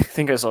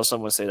think I saw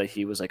someone say that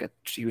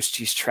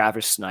he's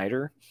Travis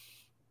Snyder.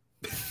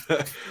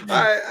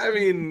 I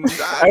mean,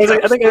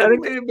 I think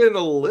may have been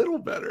a little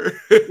better.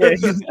 Yeah,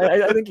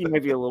 I think he may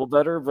be a little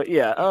better, but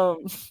yeah,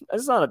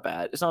 it's not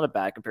a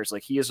bad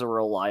comparison. He is a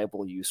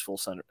reliable, useful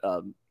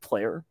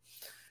player.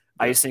 Yeah.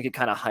 I just think it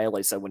kind of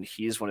highlights that when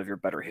he's one of your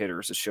better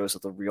hitters, it shows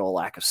that the real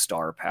lack of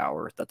star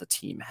power that the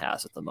team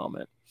has at the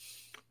moment.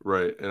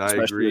 Right, and I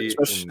agree,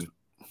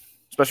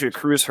 especially with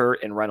Cruz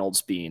hurt and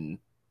Reynolds being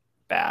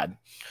bad.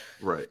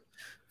 Right,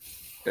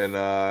 and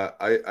I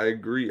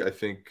agree. I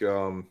think.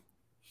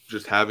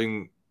 Just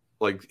having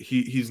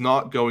he's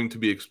not going to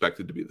be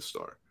expected to be the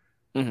star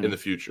in the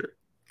future,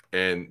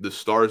 and the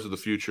stars of the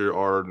future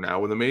are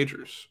now in the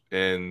majors,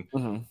 and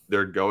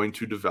they're going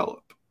to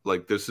develop.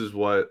 This is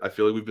what I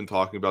feel like we've been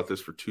talking about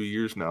this for 2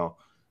 years now.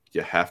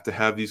 You have to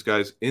have these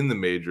guys in the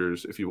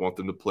majors if you want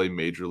them to play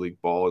major league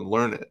ball and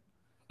learn it.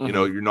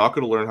 You're not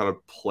going to learn how to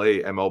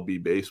play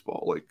MLB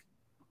baseball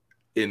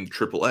in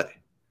AAA.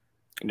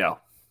 No.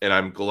 And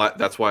I'm glad.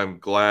 That's why I'm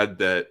glad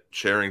that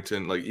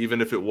Sherrington,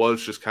 even if it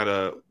was just kind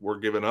of we're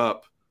giving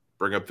up,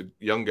 bring up the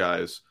young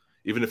guys.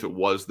 Even if it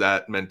was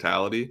that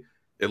mentality,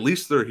 at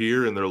least they're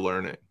here and they're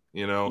learning.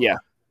 Yeah.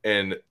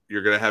 And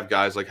you're gonna have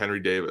guys like Henry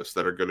Davis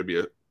that are going to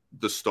be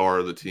the star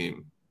of the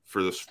team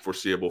for this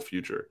foreseeable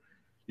future.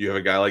 You have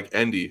a guy like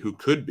Endy who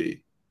could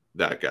be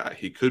that guy.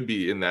 He could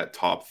be in that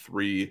top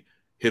 3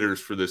 hitters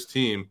for this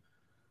team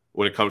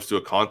when it comes to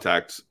a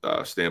contact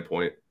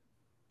standpoint.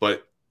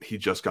 But he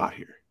just got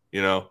here.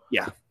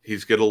 Yeah,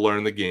 he's going to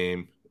learn the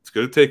game. It's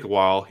going to take a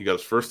while. He got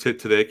his first hit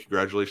today.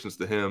 Congratulations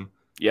to him.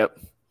 Yep.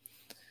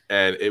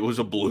 And it was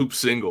a bloop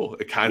single.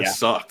 It kind of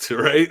sucked,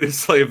 right?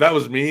 It's if that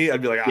was me,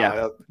 I'd be like, can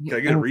I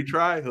get a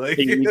retry?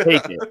 You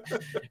take it.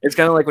 It's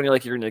kind of like when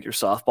you're in your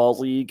softball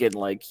league and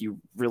you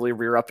really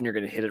rear up and you're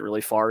going to hit it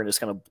really far and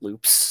just kind of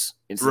bloops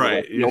into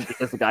right. the field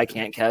because the guy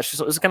can't catch.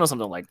 So it's kind of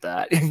something like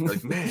that.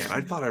 Man, I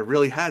thought I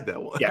really had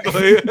that one. Yeah.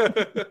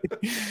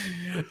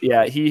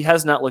 Yeah, he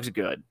has not looked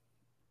good.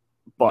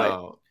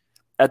 But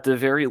at the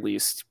very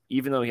least,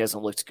 even though he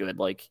hasn't looked good,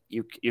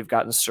 you've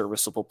gotten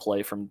serviceable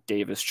play from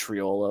Davis,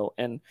 Triolo,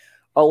 and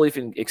I'll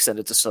even extend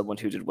it to someone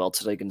who did well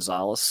today,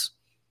 Gonzalez.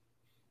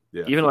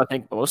 Yeah. Even though I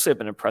think mostly I've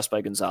been impressed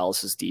by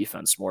Gonzalez's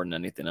defense more than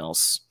anything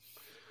else.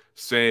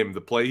 Same.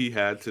 The play he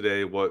had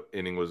today, what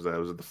inning was that?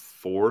 Was it the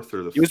 4th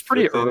or the 5th? He was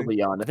pretty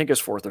early on. I think it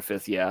was 4th or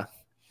 5th, yeah.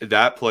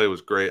 That play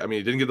was great. I mean,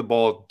 he didn't get the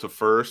ball to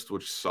first,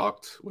 which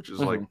sucked, which is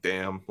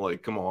damn,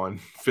 come on,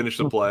 finish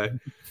the play.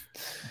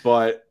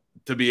 But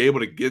to be able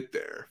to get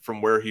there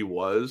from where he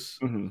was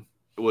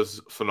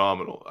was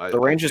phenomenal. The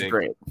range is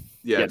great.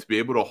 Yeah, to be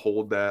able to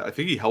hold that. I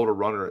think he held a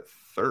runner at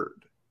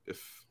third,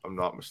 if I'm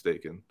not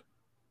mistaken.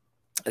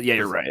 Yeah,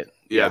 you're right.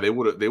 Yeah, they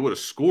would have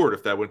scored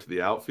if that went to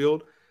the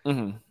outfield.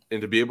 And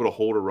to be able to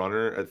hold a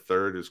runner at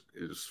third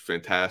is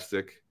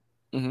fantastic.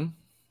 And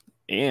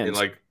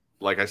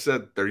like I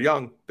said, they're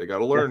young. They got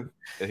to Yeah. learn,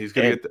 and he's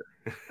going to And get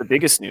there. the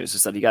biggest news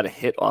is that he got a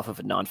hit off of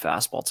a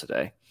non-fastball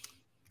today.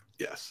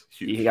 Yes,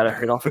 He huge. got a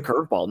hit off a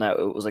curveball. Now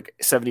it was like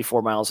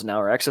 74 miles an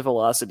hour exit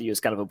velocity. Is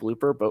kind of a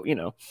blooper, but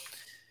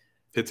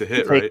Hit's a we hit,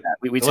 take right? that.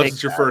 We Unless take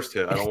it's your that. first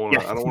hit. I don't want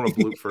to. Yeah. I don't want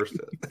to bloop first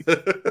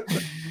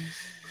hit.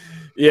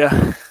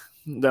 Yeah.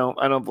 No,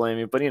 I don't blame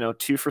you. But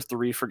 2 for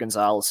 3 for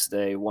Gonzalez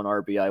today. 1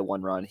 RBI,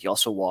 1 run. He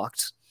also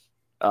walked.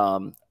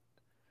 Um,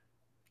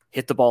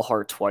 hit the ball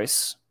hard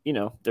twice.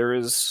 There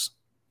is.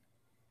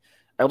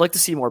 I would like to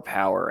see more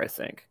power, I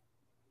think.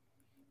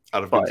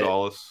 Out of But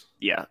Gonzalez.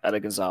 yeah, out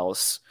of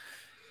Gonzalez.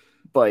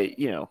 But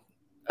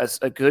as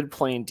a good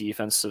playing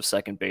defensive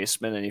second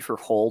baseman, and if you're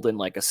holding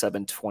like a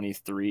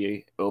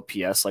 723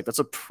 OPS, like that's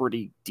a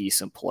pretty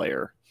decent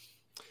player,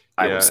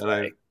 I would Yeah, say.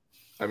 and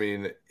I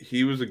mean,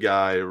 he was a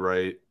guy,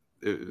 right?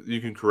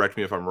 You can correct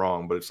me if I'm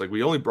wrong, but it's like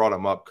we only brought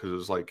him up because it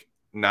was like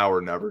now or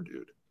never,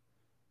 dude.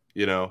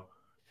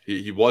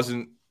 He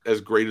wasn't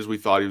as great as we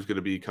thought he was going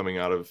to be coming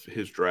out of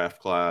his draft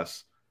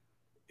class.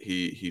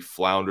 He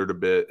floundered a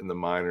bit in the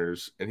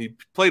minors, and he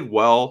played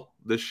well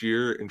this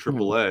year in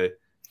AAA.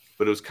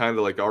 But it was kind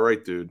of like, all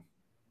right, dude,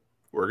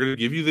 we're going to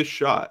give you this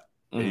shot,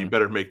 and you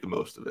better make the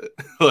most of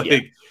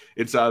it.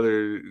 It's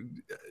either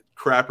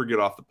crap or get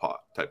off the pot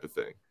type of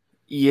thing.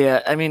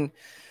 Yeah, I mean,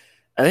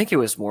 I think it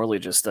was morely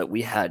just that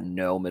we had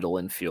no middle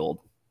infield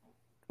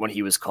when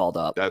he was called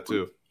up. That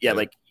too. Yeah,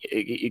 like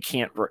you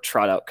can't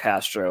trot out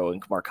Castro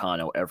and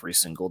Marcano every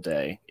single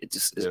day. It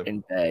just is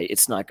in Bay.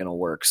 It's not going to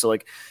work. So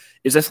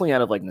it's definitely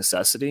out of like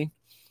necessity.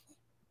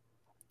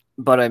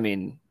 But I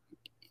mean,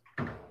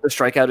 the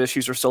strikeout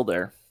issues are still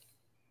there.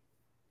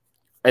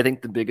 I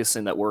think the biggest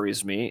thing that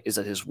worries me is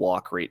that his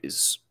walk rate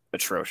is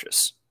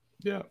atrocious.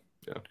 Yeah.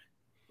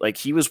 Like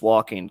he was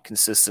walking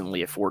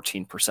consistently at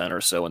 14%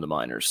 or so in the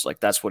minors. Like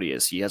that's what he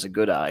is. He has a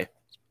good eye.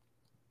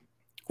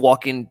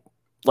 Walking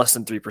less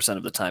than 3%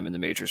 of the time in the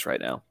majors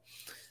right now.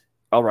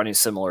 All running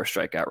similar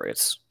strikeout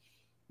rates.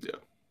 Yeah.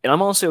 And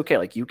I'm honestly okay.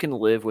 Like you can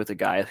live with a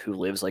guy who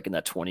lives like in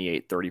that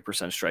 28, 30%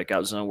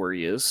 strikeout zone where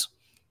he is,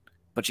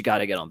 but you got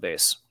to get on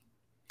base.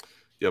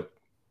 Yep.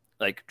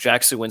 Like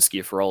Jack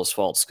Sawinski, for all his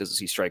faults, because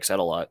he strikes out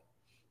a lot.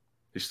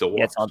 He still walks.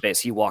 He gets on base.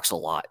 He walks a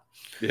lot.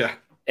 Yeah.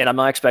 And I'm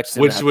not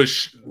expecting him Which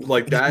was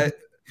like that.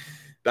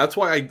 That's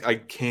why I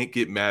can't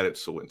get mad at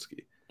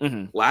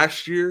Sawinski.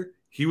 Last year,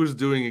 he was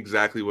doing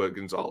exactly what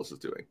Gonzalez is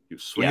doing. He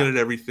was swinging at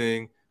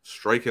everything,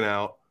 striking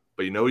out.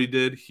 But you know what he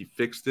did? He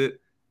fixed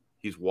it.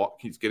 He's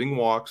getting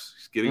walks.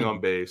 He's getting on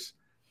base.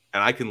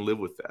 And I can live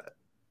with that.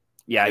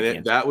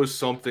 Yeah, that was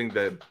something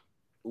that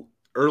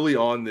early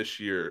on this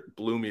year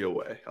blew me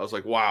away. I was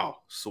like, wow,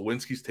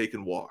 Sawinski's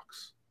taking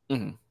walks.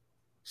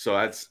 So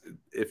that's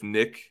if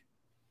Nick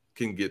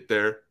can get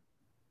there,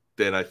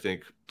 then I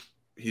think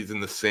he's in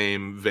the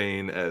same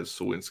vein as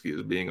Sawinski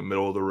as being a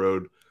middle of the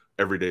road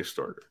everyday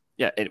starter.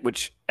 Yeah,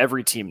 which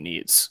every team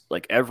needs.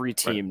 Like every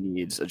team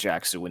needs a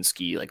Jack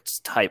Sawinski like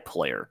type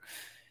player,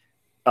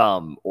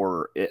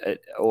 or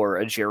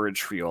a Jared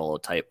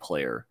Triola type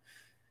player.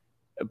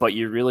 But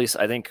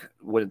I think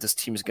when this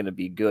team's going to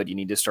be good, you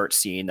need to start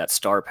seeing that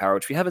star power,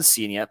 which we haven't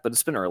seen yet. But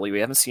it's been early. We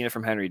haven't seen it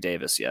from Henry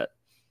Davis yet.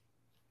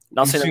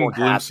 Not saying seen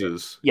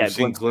glimpses. Yeah, you've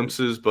seen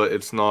glimpses, but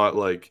it's not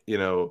like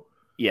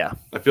Yeah,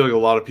 I feel like a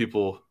lot of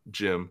people,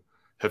 Jim,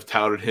 have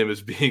touted him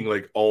as being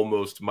like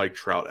almost Mike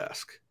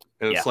Trout-esque.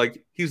 And it's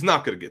like he's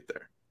not going to get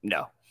there.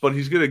 No, but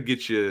he's going to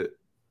get you.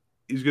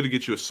 He's going to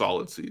get you a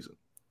solid season.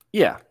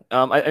 Yeah,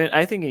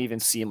 I think I even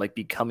see him like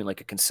becoming like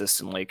a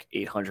consistent like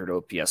 800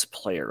 OPS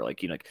player,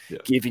 like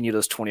giving you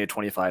those 20 to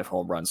 25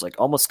 home runs, like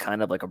almost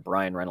kind of like a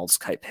Brian Reynolds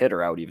type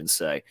hitter, I would even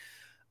say.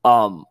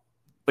 But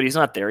he's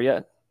not there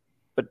yet.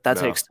 But that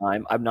takes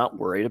time. I'm not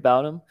worried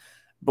about him.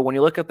 But when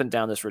you look up and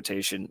down this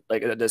rotation,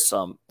 like this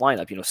lineup,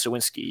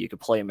 Sawinski, you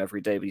could play him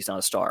every day, but he's not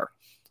a star.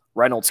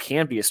 Reynolds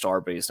can be a star,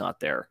 but he's not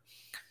there.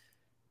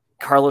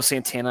 Carlos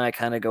Santana, I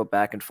kind of go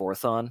back and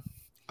forth on.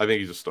 I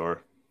think he's a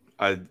star.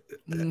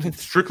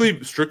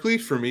 Strictly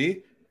for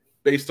me,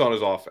 based on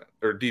his offense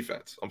or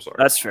defense. I'm sorry.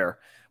 That's fair.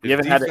 His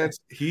defense,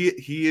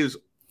 he is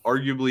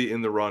arguably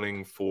in the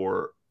running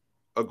for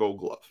a Gold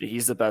Glove.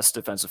 He's the best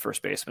defensive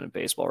first baseman in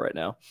baseball right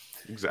now.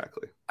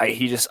 Exactly. I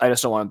just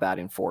don't want him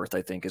batting fourth,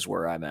 I think is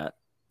where I'm at.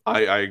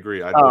 I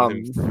agree. I want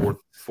him fourth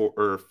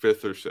or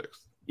fifth or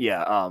sixth.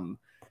 Yeah.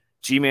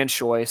 G-Man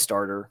Choi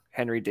starter,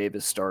 Henry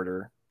Davis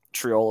starter,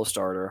 Triola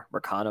starter.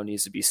 Marcano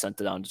needs to be sent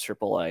down to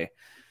AAA.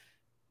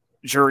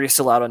 Jury's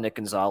still out on Nick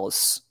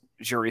Gonzalez.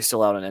 Jury's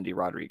still out on Andy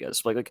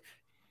Rodriguez. Like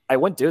I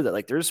went through that.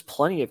 Like there's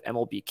plenty of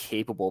MLB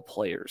capable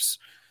players,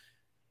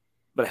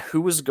 but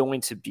who is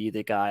going to be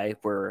the guy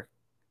where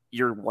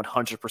you're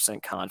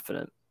 100%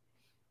 confident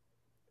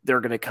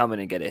they're going to come in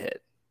and get a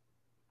hit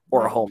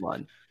or a home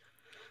run?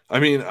 I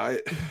mean,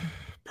 I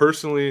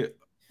personally,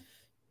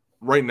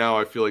 right now,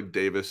 I feel like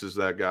Davis is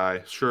that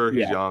guy. Sure,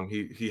 he's young.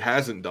 He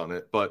hasn't done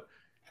it, but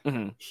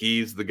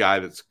he's the guy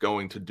that's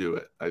going to do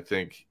it. I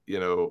think,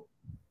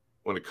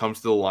 when it comes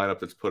to the lineup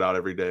that's put out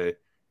every day,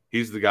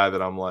 he's the guy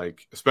that I'm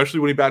like, especially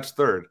when he bats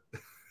third,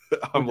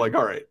 I'm like,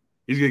 all right,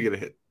 he's going to get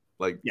a hit.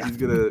 Like, he's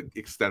going to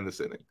extend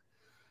this inning.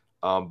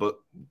 But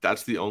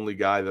that's the only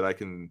guy that I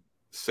can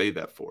say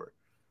that for.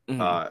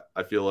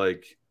 I feel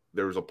like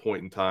there was a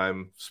point in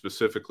time,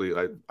 specifically,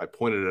 I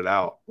pointed it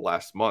out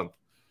last month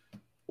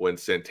when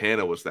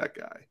Santana was that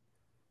guy.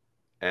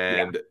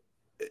 And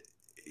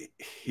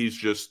he's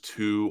just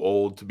too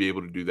old to be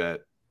able to do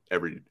that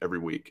every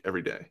week,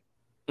 every day,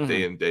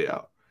 day in, day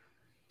out.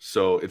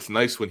 So it's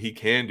nice when he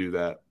can do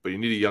that, but you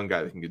need a young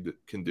guy that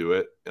can do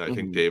it. And I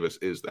think Davis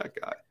is that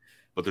guy.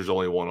 But there's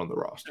only one on the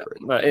roster.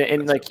 Right?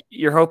 And like it.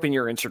 You're hoping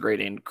you're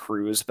integrating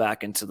Cruz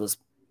back into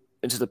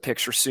the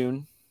picture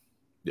soon.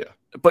 Yeah.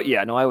 But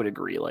yeah, no, I would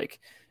agree. Like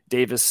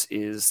Davis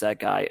is that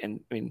guy. And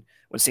I mean,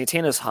 when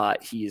Santana's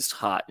hot, he's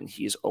hot and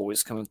he's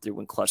always coming through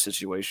in clutch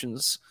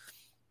situations.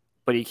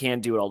 But he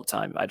can't do it all the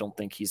time. I don't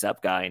think he's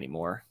that guy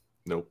anymore.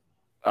 Nope.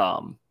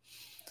 But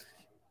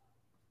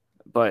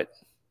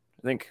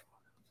I think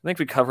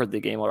we covered the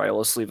game all right.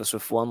 Let's leave us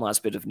with one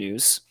last bit of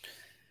news.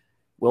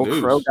 Will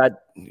Crow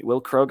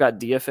got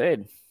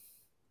DFA'd.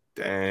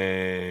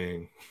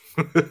 Dang.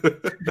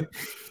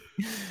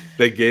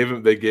 They gave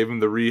him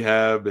the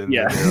rehab, and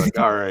they're like,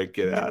 all right,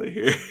 get out of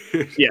here.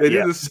 They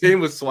did the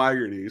same with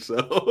Swaggerty. So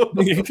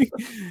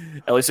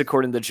at least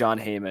according to John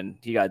Heyman,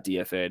 he got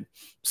DFA'd.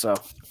 So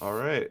all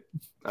right.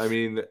 I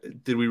mean,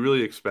 did we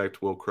really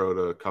expect Will Crow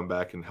to come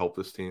back and help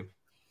this team?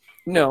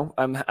 No,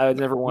 I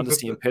never wanted to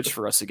see him pitch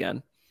for us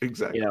again.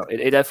 Exactly. You know,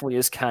 it definitely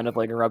is kind of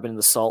like a rubbing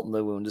the salt in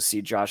the wound to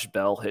see Josh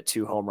Bell hit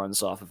 2 home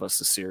runs off of us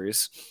this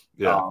series.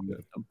 Yeah.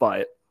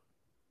 But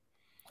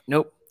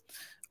nope.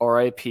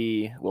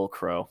 R.I.P. Will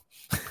Crow.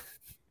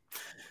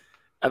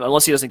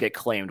 Unless he doesn't get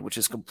claimed, which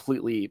is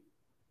completely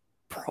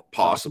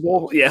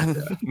possible. Yeah.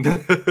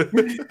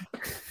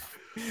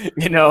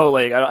 You know,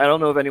 like I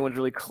don't know if anyone's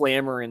really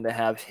clamoring to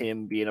have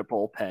him be in a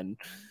bullpen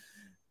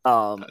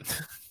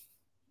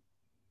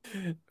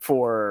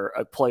for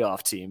a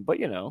playoff team, but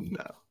you know.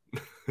 No.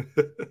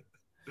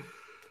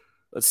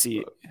 Let's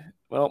see.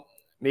 Well,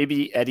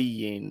 maybe Eddie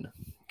Yin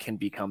can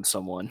become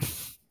someone.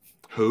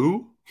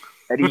 Who?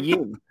 Eddie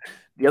Yin.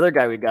 The other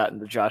guy we got in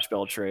the Josh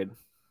Bell trade.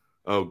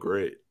 Oh,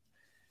 great.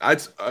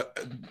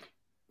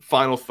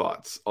 Final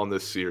thoughts on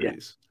this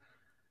series.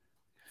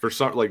 For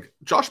some, like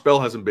Josh Bell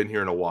hasn't been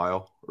here in a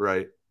while,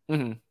 right?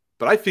 Mm-hmm.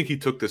 But I think he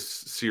took this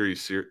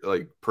series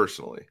like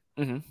personally,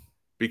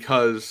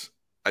 because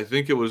I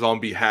think it was on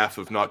behalf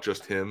of not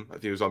just him. I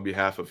think it was on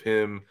behalf of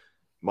him,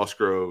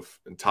 Musgrove,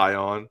 and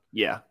Tyon.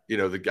 Yeah, you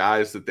know, the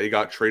guys that they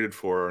got traded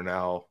for are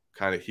now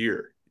kind of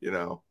here. You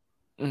know,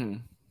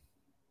 and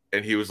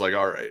he was like,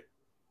 "All right,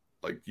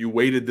 like you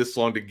waited this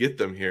long to get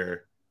them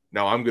here.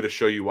 Now I'm going to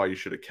show you why you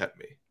should have kept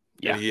me."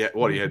 Yeah,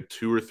 and he had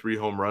 2 or 3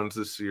 home runs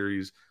this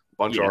series.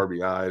 Bunch of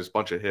RBIs,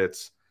 bunch of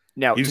hits.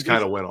 Now he just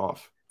kind of went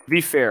off. To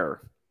be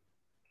fair,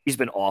 he's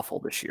been awful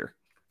this year.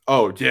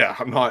 Oh yeah,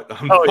 I'm not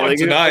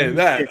denying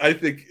that. I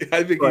think he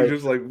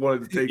just like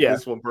wanted to take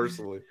this one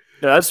personally.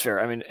 No, that's fair.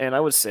 I mean, and I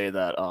would say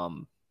that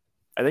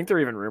I think there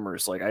are even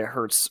rumors. Like I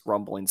heard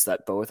rumblings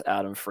that both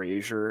Adam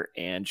Frazier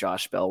and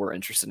Josh Bell were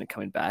interested in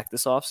coming back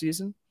this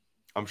offseason.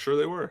 I'm sure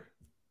they were.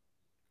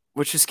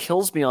 Which just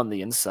kills me on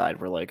the inside.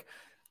 Where like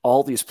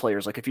all these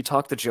players, like if you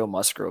talk to Joe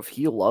Musgrove,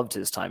 he loved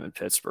his time in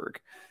Pittsburgh.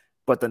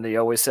 But then they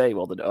always say,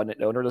 well, the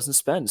owner doesn't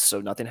spend, so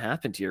nothing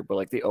happened here. But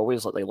like they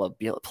love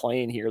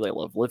playing here. They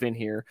love living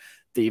here.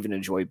 They even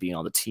enjoy being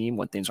on the team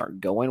when things aren't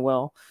going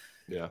well.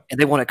 Yeah. And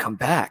they want to come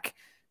back.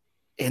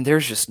 And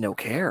there's just no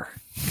care.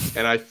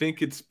 And I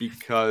think it's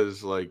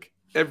because like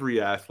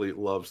every athlete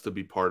loves to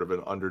be part of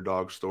an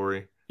underdog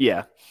story.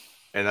 Yeah.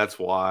 And that's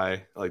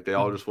why like they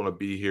all just want to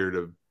be here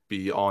to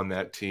be on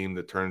that team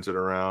that turns it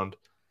around.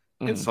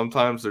 And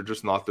sometimes they're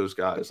just not those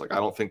guys. Like I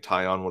don't think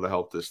Tyon would have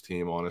helped this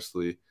team,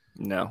 honestly.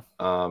 No.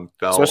 Bell,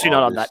 especially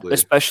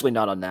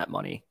not on that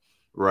money.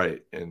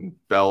 Right. And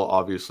Bell,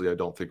 obviously, I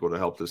don't think would have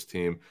helped this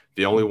team.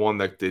 The only one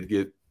that did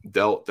get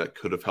dealt that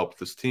could have helped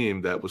this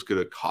team that was going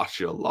to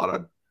cost you a lot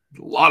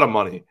of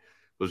money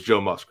was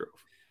Joe Musgrove.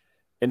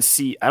 And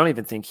see, I don't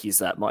even think he's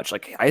that much.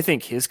 Like I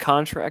think his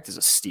contract is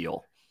a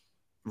steal.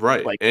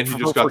 Right. Like, and he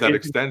just got that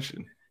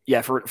extension.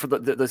 Yeah, for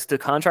the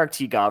contract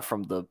he got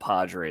from the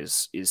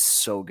Padres is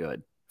so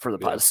good. For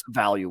the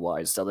value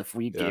wise, that if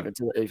we gave it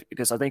to,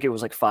 because I think it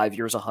was like 5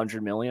 years,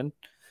 $100 million.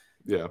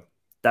 Yeah,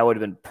 that would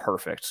have been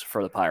perfect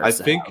for the Pirates.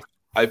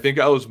 I think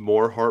I was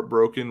more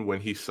heartbroken when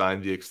he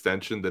signed the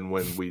extension than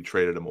when we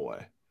traded him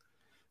away.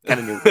 Kind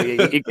of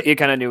knew he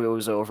kind of knew it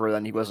was over.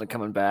 Then he wasn't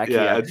coming back.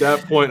 Yeah, at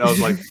that point I was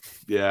like,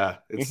 yeah,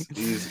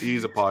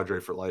 he's a Padre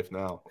for life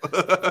now,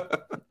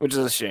 which is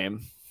a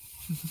shame.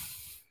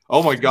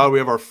 Oh my God, we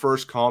have our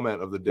first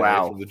comment of the day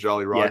from the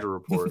Jolly Roger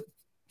report.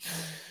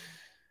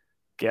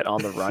 Get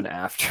on the run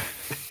after.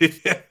 You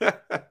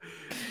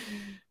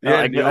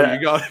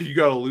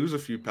got to lose a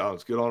few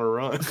pounds. Get on a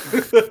run.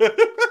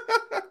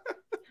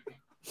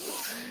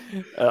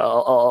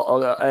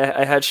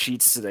 I had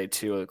sheets today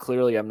too.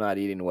 Clearly, I'm not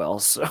eating well.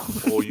 So.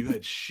 Oh, you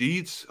had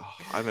sheets? Oh,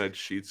 I haven't had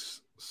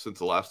sheets since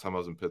the last time I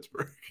was in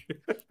Pittsburgh.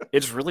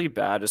 It's really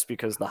bad just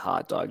because the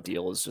hot dog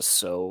deal is just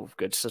so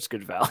good, such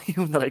good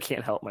value that I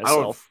can't help I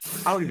don't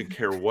myself. I don't even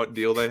care what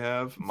deal they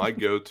have. My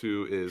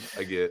go-to is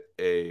I get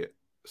a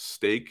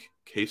steak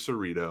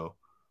quesarito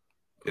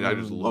and I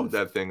just Mm, load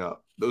that thing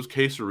up. Those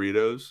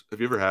quesaritos,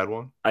 have you ever had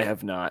one? I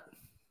have not.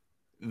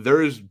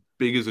 They're as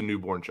big as a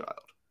newborn child.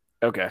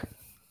 Okay.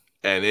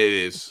 And it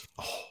is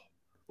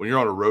when you're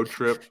on a road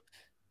trip,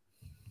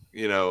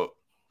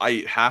 I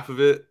eat half of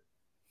it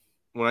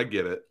when I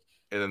get it,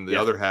 and then the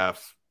Yeah. other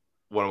half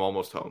when I'm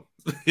almost home.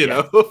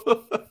 Yeah.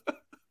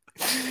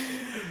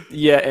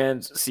 Yeah,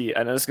 and see,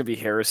 I know it's gonna be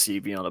heresy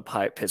being on a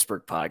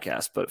Pittsburgh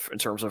podcast, but in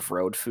terms of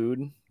road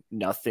food,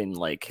 nothing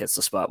like hits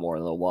the spot more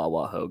than the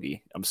Wawa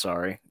hoagie. I'm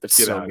sorry, that's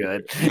Get so out of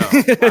good. here.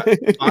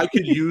 No, I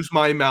could use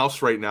my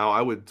mouse right now.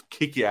 I would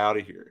kick you out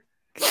of here.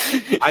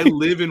 I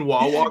live in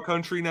Wawa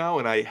country now,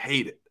 and I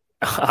hate it.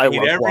 I I hate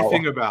love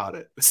everything Wawa. about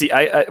it. See,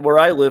 I where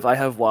I live, I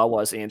have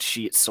Wawas and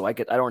Sheets, so I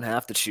don't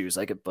have to choose.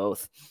 I get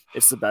both.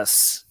 It's the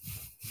best.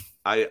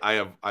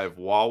 I have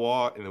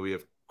Wawa, and then we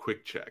have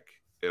Quick Check,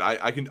 and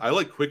I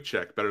like Quick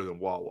Check better than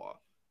Wawa.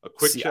 A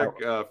Quick See, Check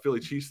Philly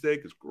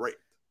cheesesteak is great.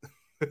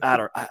 I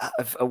don't.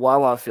 A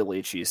Wawa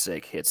Philly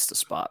cheesesteak hits the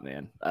spot,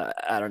 man.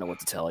 I don't know what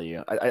to tell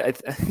you.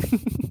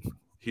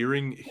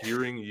 Hearing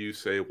you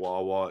say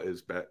Wawa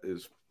is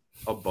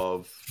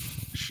above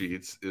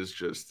Sheets is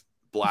just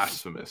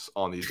blasphemous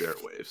on these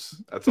airwaves.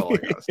 That's all I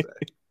gotta say.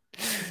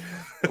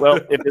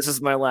 Well, if this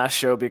is my last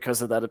show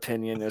because of that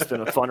opinion, it's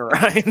been a fun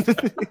ride.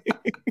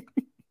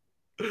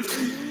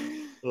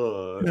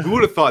 Who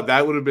would have thought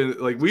that would have been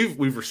like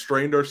we've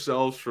restrained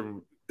ourselves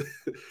from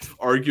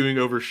arguing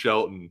over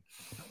Shelton,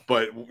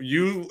 but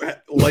you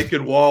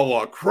liking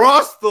Wawa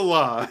crossed the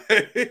line.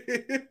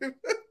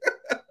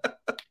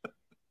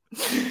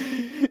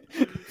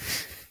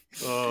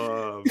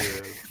 Oh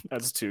man,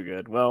 that's too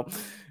good. Well,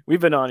 we've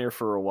been on here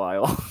for a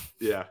while.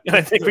 Yeah, and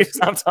I think we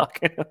stopped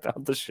talking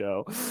about the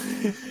show.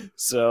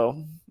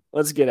 So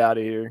let's get out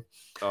of here.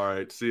 All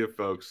right, see you,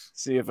 folks.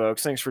 See you,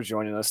 folks. Thanks for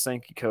joining us.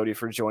 Thank you, Cody,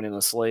 for joining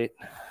us late.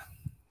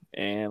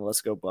 And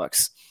let's go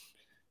Bucks.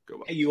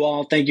 Hey, you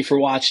all. Thank you for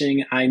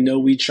watching. I know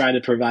we try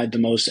to provide the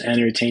most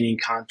entertaining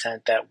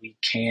content that we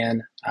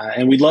can,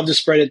 and we'd love to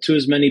spread it to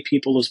as many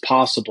people as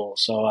possible.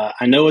 So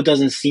I know it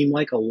doesn't seem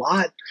like a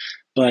lot,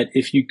 but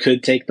if you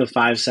could take the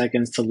 5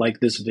 seconds to like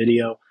this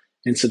video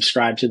and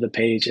subscribe to the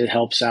page, it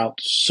helps out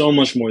so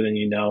much more than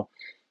you know.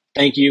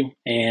 Thank you,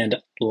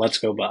 and let's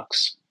go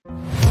Bucks.